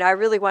mode. I mean, I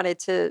really wanted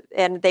to,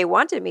 and they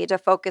wanted me to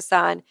focus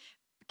on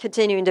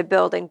continuing to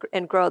build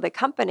and grow the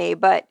company,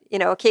 but,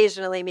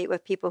 occasionally meet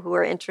with people who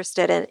are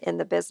interested in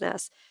the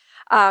business.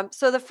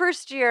 So the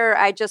first year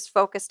I just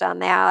focused on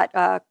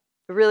that,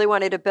 really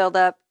wanted to build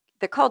up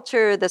the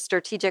culture, the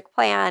strategic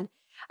plan.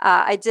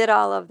 I did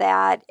all of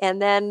that.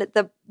 And then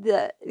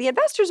the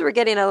investors were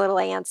getting a little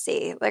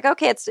antsy, like,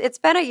 okay, it's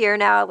been a year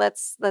now,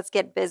 let's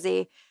get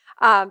busy.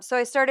 So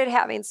I started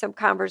having some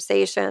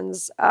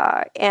conversations,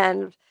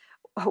 and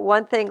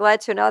one thing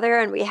led to another,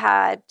 and we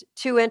had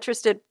 2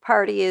 interested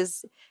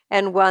parties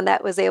and one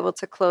that was able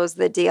to close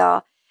the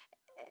deal.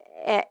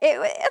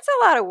 It's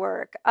a lot of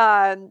work.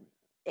 And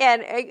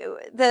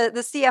the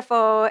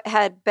CFO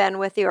had been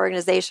with the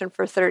organization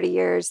for 30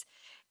 years.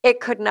 It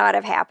could not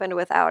have happened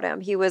without him.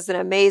 He was an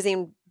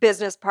amazing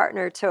business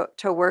partner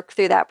to work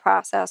through that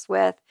process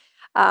with,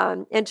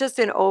 and just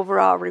an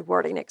overall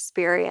rewarding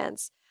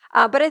experience.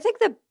 But I think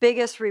the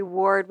biggest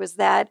reward was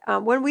that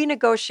when we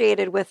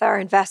negotiated with our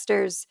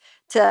investors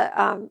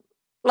to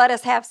let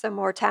us have some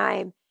more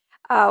time,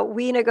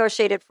 we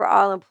negotiated for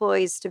all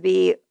employees to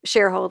be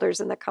shareholders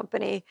in the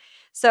company.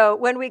 So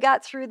when we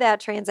got through that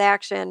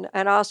transaction,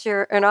 and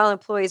all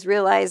employees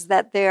realized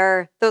that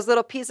those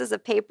little pieces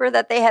of paper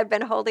that they had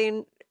been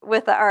holding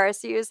with the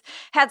RSUs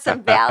had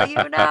some value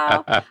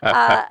now.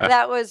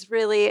 That was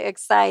really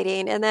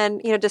exciting. And then,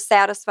 to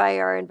satisfy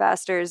our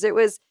investors, it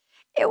was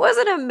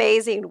an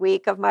amazing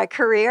week of my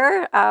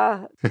career.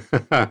 I'll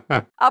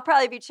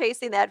probably be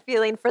chasing that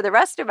feeling for the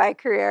rest of my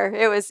career.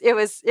 It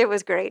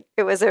was great.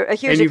 It was a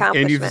huge accomplishment.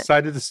 And you've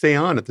decided to stay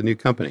on at the new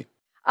company.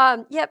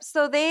 Yep.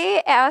 So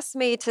they asked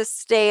me to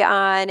stay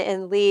on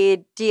and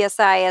lead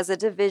DSI as a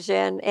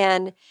division,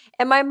 and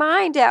in my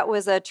mind, that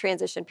was a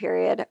transition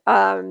period,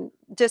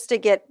 just to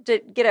get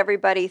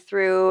everybody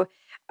through,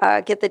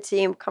 get the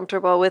team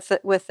comfortable with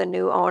the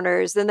new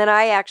owners, and then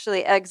I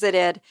actually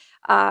exited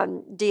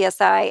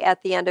DSI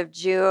at the end of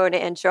June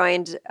and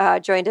joined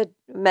a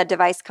med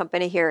device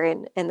company here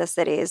in the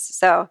cities.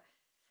 So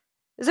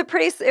it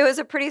was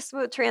a pretty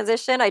smooth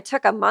transition. I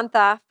took a month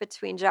off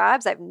between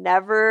jobs. I've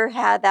never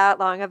had that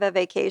long of a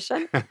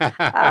vacation.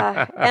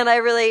 And I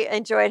really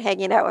enjoyed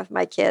hanging out with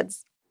my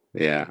kids.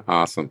 Yeah,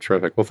 awesome.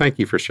 Terrific. Well, thank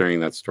you for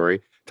sharing that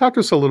story. Talk to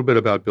us a little bit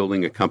about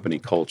building a company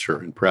culture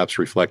and perhaps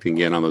reflecting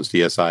in on those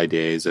DSI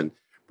days and,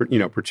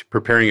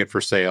 preparing it for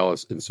sale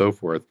and so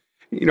forth.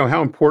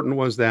 How important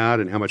was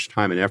that and how much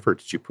time and effort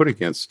did you put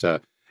against,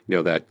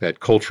 that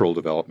cultural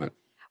development?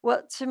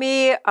 Well, to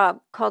me,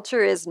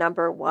 culture is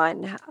number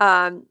one.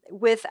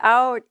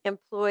 Without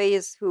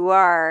employees who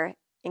are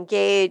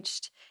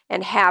engaged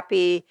and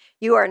happy,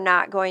 you are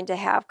not going to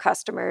have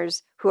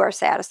customers who are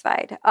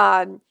satisfied.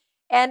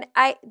 And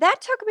that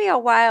took me a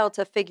while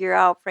to figure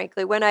out,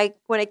 frankly. When I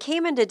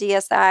came into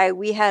DSI,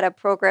 we had a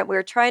program. We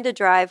were trying to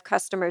drive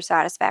customer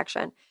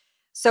satisfaction.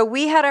 So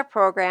we had a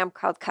program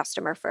called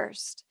Customer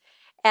First.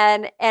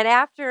 And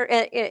after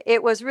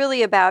it was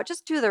really about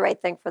just do the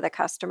right thing for the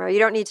customer. You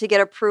don't need to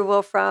get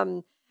approval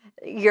from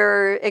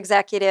your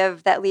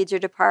executive that leads your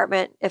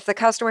department. If the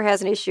customer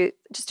has an issue,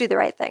 just do the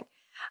right thing.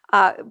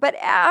 But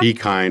be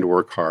kind,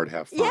 work hard,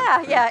 have fun.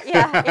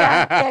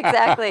 Yeah,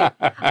 exactly.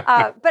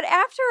 But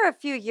after a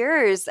few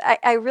years,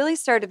 I really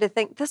started to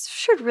think this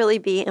should really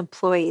be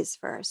employees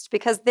first,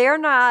 because they're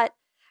not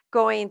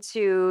going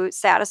to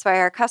satisfy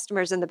our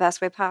customers in the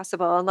best way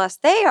possible unless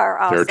they are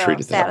also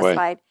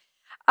satisfied.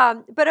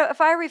 But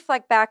if I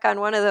reflect back on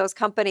one of those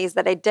companies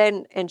that I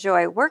didn't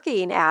enjoy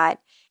working at,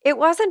 it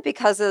wasn't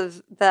because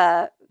of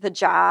the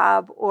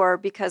job or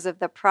because of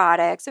the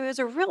products. It was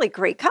a really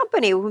great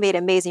company who made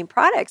amazing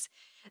products.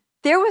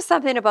 There was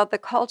something about the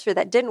culture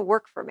that didn't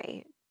work for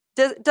me.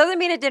 Doesn't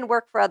mean it didn't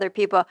work for other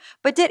people,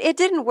 but it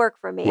didn't work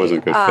for me.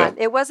 Wasn't a good fit.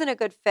 It wasn't a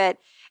good fit.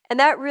 And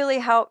that really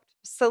helped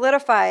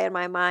solidify in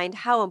my mind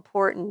how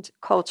important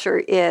culture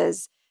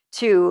is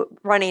to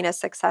running a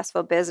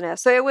successful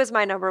business. So it was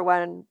my number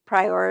one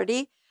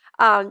priority.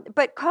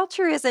 But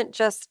culture isn't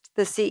just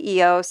the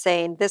CEO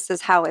saying this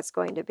is how it's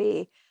going to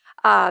be.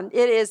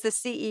 It is the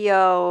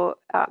CEO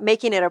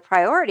making it a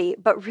priority,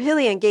 but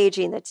really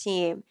engaging the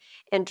team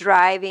and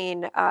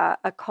driving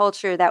a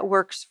culture that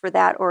works for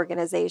that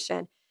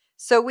organization.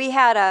 So we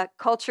had a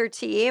culture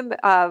team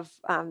of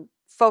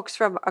folks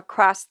from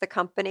across the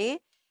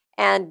company,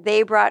 and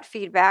they brought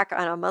feedback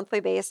on a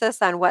monthly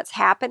basis on what's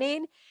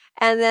happening.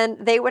 And then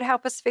they would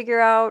help us figure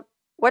out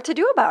what to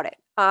do about it.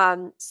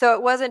 So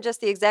it wasn't just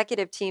the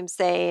executive team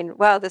saying,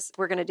 well,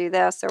 we're going to do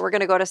this, or we're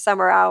going to go to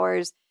summer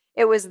hours.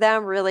 It was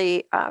them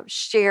really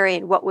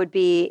sharing what would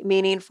be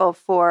meaningful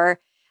for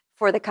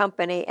the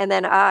company. And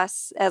then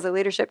us as a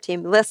leadership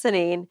team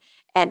listening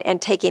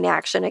and taking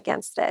action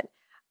against it.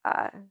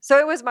 So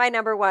it was my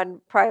number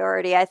one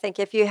priority. I think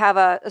if you have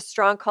a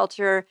strong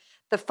culture,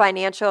 the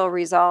financial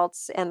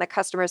results and the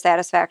customer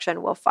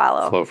satisfaction will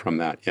follow. Flow from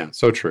that, yeah.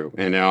 So true.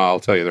 And I'll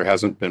tell you, there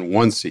hasn't been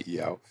one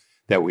CEO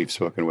that we've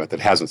spoken with that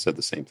hasn't said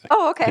the same thing.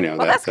 Oh, okay.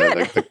 Well, that's good.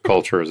 The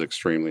culture is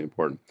extremely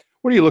important.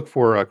 What do you look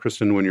for,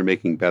 Kristen, when you're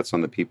making bets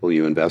on the people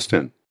you invest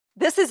in?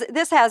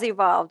 this has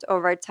evolved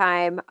over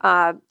time.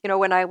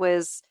 When I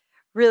was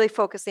really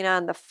focusing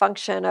on the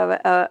function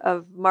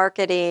of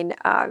marketing,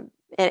 and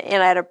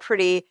at a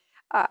pretty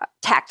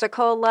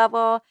tactical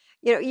level,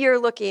 you're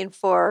looking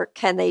for,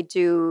 can they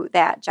do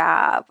that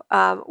job?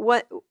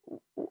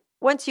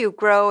 Once you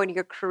grow in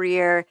your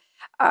career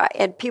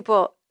and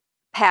people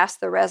pass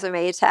the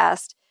resume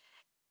test,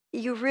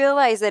 you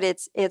realize that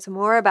it's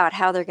more about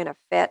how they're going to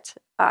fit.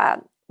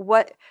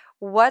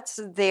 What's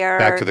their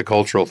back to the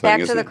cultural thing?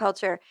 Back to the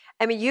culture.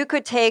 I mean, you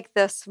could take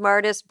the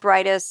smartest,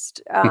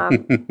 brightest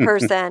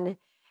person,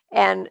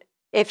 and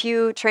if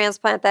you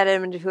transplant that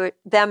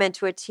them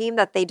into a team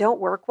that they don't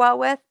work well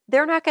with,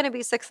 they're not going to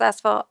be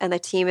successful, and the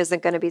team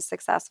isn't going to be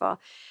successful.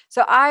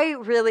 So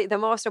the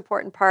most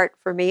important part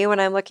for me when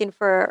I'm looking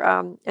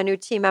for a new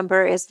team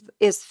member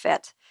is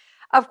fit.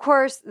 Of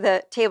course,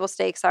 the table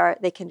stakes are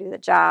they can do the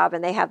job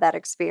and they have that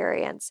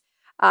experience.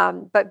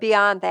 But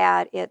beyond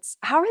that, it's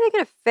how are they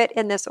going to fit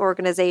in this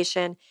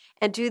organization?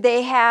 And do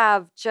they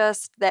have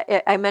just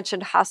that? I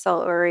mentioned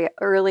hustle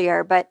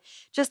earlier, but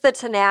just the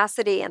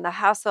tenacity and the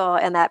hustle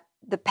and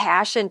the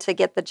passion to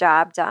get the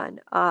job done.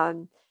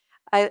 And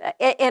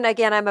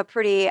again, I'm a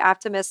pretty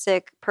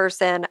optimistic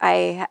person.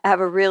 I have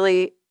a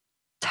really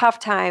tough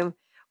time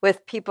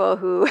with people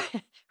who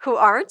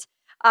aren't.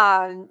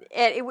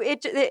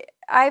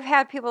 I've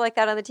had people like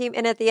that on the team,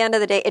 and at the end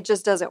of the day, it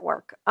just doesn't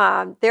work.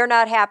 They're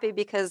not happy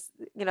because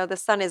the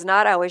sun is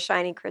not always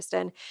shining,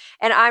 Kristen,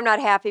 and I'm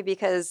not happy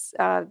because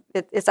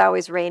it's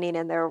always raining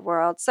in their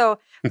world. So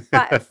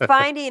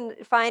finding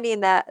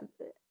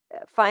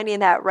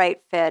that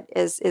right fit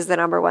is the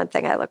number one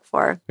thing I look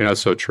for.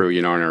 It's so true.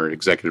 In our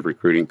executive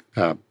recruiting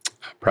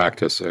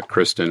practice,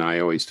 Kristen, I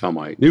always tell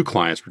my new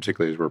clients,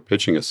 particularly as we're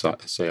pitching a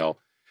sale,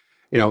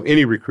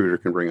 any recruiter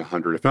can bring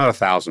 100, if not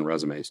 1,000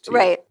 resumes to you.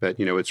 Right. But,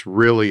 it's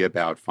really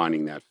about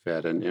finding that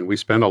fit. And we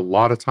spend a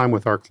lot of time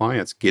with our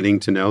clients getting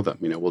to know them.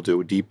 We'll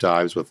do deep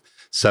dives with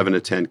 7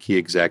 to 10 key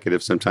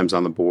executives, sometimes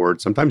on the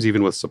board, sometimes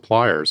even with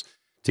suppliers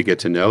to get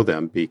to know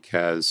them,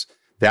 because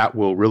that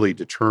will really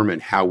determine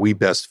how we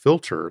best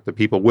filter the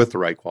people with the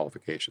right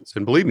qualifications.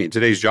 And believe me, in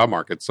today's job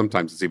market,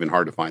 sometimes it's even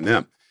hard to find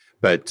them.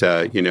 But,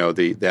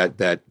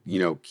 that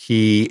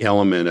key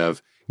element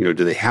of, do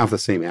they have the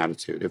same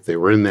attitude? If they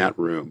were in that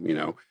room,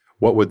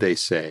 what would they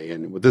say?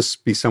 And would this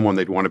be someone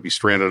they'd want to be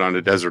stranded on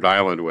a desert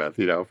island with,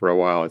 for a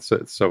while? It's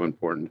so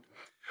important.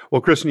 Well,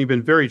 Kristen, you've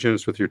been very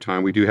generous with your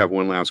time. We do have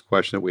one last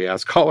question that we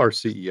ask all our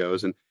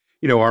CEOs. And,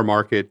 our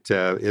market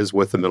is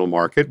with the middle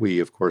market. We,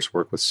 of course,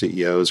 work with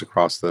CEOs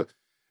across the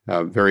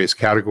various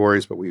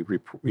categories, but we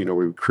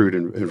recruit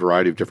in a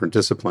variety of different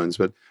disciplines.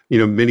 But,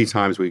 many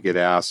times we get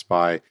asked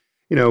by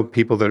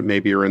people that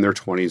maybe are in their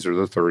 20s or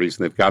their 30s,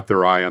 and they've got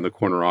their eye on the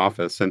corner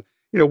office. And,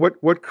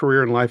 what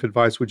career and life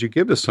advice would you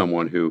give to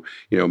someone who,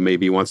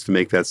 maybe wants to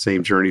make that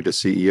same journey to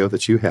CEO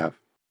that you have?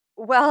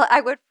 Well,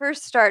 I would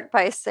first start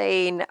by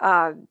saying,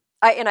 and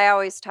I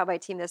always tell my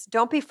team this,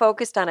 don't be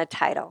focused on a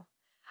title.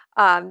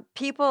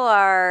 People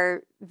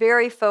are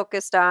very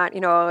focused on,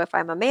 if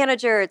I'm a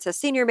manager, it's a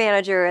senior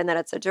manager, and then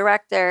it's a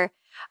director.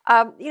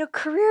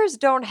 Careers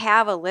don't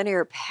have a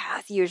linear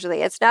path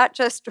usually. It's not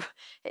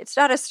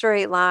a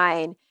straight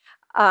line.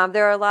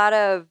 There are a lot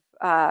of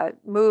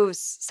moves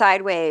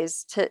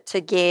sideways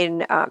to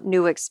gain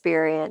new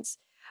experience.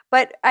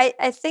 But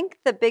I think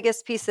the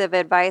biggest piece of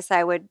advice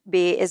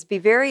is be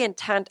very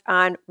intent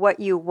on what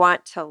you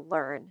want to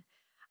learn.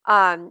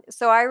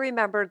 So I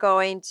remember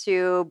going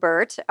to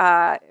Bert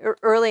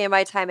early in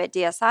my time at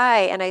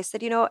DSI, and I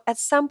said, at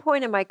some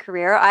point in my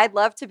career, I'd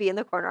love to be in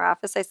the corner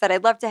office. I said,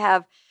 I'd love to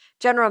have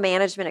general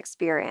management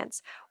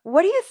experience.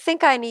 What do you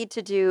think I need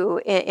to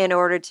do in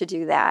order to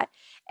do that?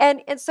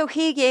 And so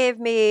he gave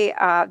me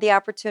the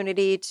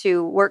opportunity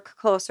to work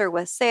closer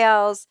with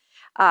sales.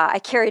 I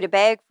carried a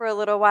bag for a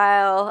little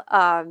while,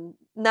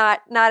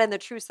 not in the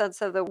true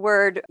sense of the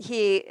word.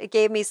 He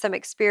gave me some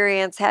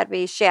experience, had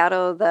me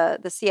shadow the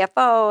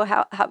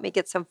CFO, helped me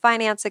get some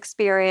finance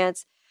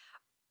experience.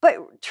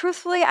 But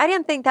truthfully, I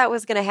didn't think that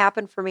was going to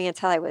happen for me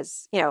until I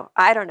was,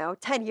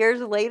 10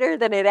 years later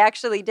than it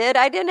actually did.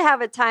 I didn't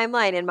have a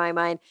timeline in my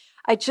mind.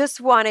 I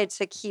just wanted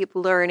to keep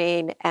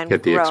learning and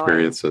get the growing.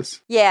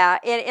 Experiences. Yeah.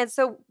 And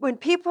so when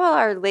people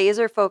are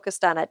laser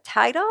focused on a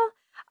title,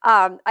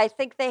 I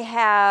think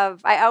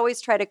I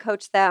always try to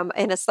coach them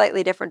in a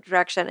slightly different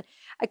direction,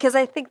 because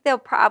I think they'll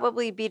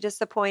probably be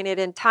disappointed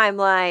in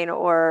timeline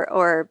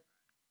or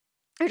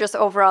just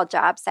overall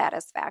job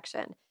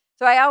satisfaction.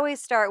 So I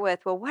always start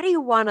with, well, what do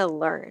you want to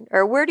learn?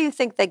 Or where do you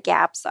think the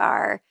gaps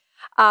are?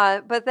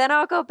 But then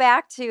I'll go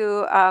back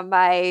to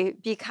my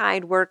be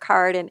kind, work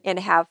hard, and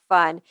have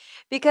fun,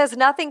 because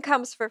nothing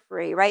comes for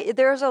free, right?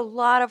 There's a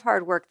lot of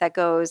hard work that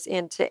goes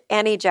into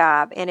any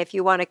job. And if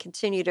you want to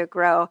continue to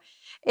grow,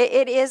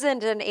 it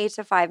isn't an 8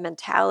 to 5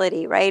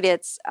 mentality, right?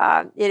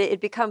 It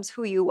becomes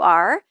who you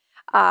are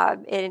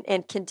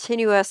and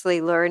continuously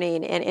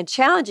learning and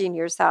challenging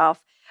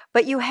yourself.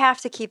 But you have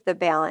to keep the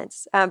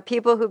balance.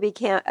 People who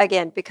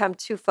become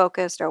too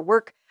focused or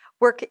work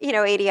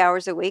 80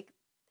 hours a week,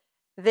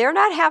 they're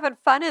not having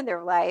fun in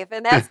their life.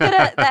 And that's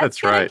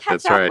gonna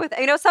catch up with,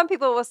 some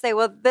people will say,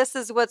 well, this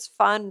is what's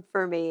fun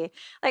for me.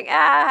 Like,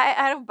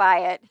 I don't buy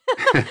it.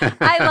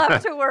 I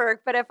love to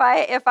work, but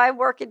if I'm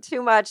working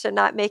too much and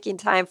not making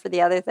time for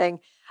the other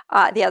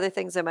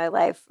things in my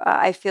life,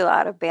 I feel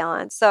out of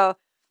balance. So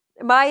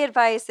my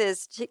advice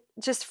is to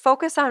just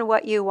focus on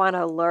what you want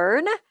to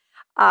learn,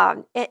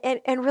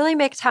 and really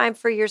make time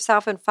for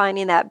yourself and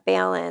finding that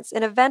balance.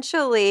 And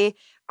eventually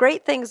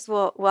great things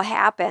will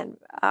happen.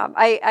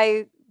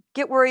 I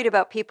get worried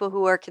about people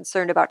who are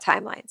concerned about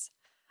timelines,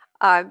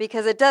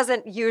 because it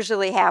doesn't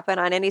usually happen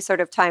on any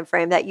sort of time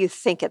frame that you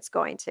think it's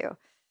going to.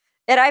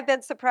 And I've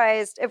been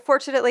surprised. And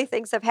fortunately,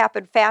 things have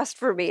happened fast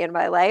for me in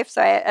my life.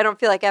 So I don't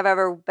feel like I've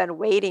ever been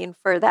waiting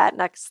for that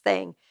next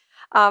thing.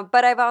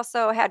 But I've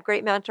also had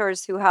great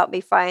mentors who helped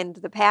me find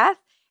the path,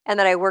 and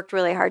that I worked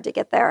really hard to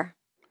get there.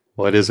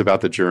 Well, it is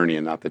about the journey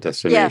and not the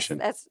destination.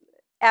 Yes, that's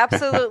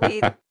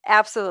absolutely,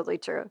 absolutely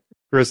true.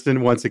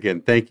 Kristen, once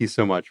again, thank you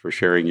so much for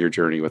sharing your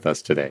journey with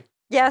us today.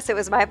 Yes, it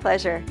was my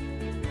pleasure.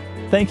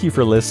 Thank you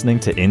for listening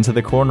to Into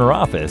the Corner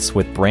Office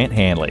with Brant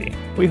Handley.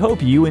 We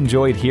hope you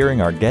enjoyed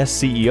hearing our guest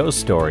CEO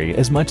story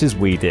as much as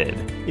we did.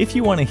 If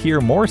you want to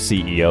hear more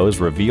CEOs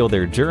reveal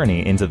their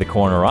journey into the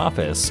corner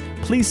office,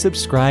 please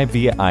subscribe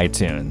via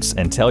iTunes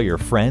and tell your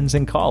friends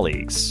and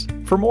colleagues.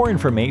 For more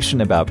information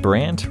about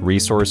Brant,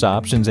 Resource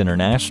Options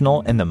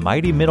International, and the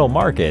mighty middle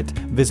market,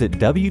 visit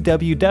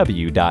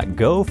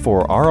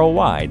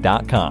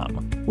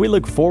www.go4roi.com. We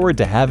look forward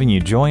to having you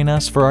join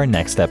us for our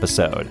next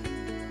episode.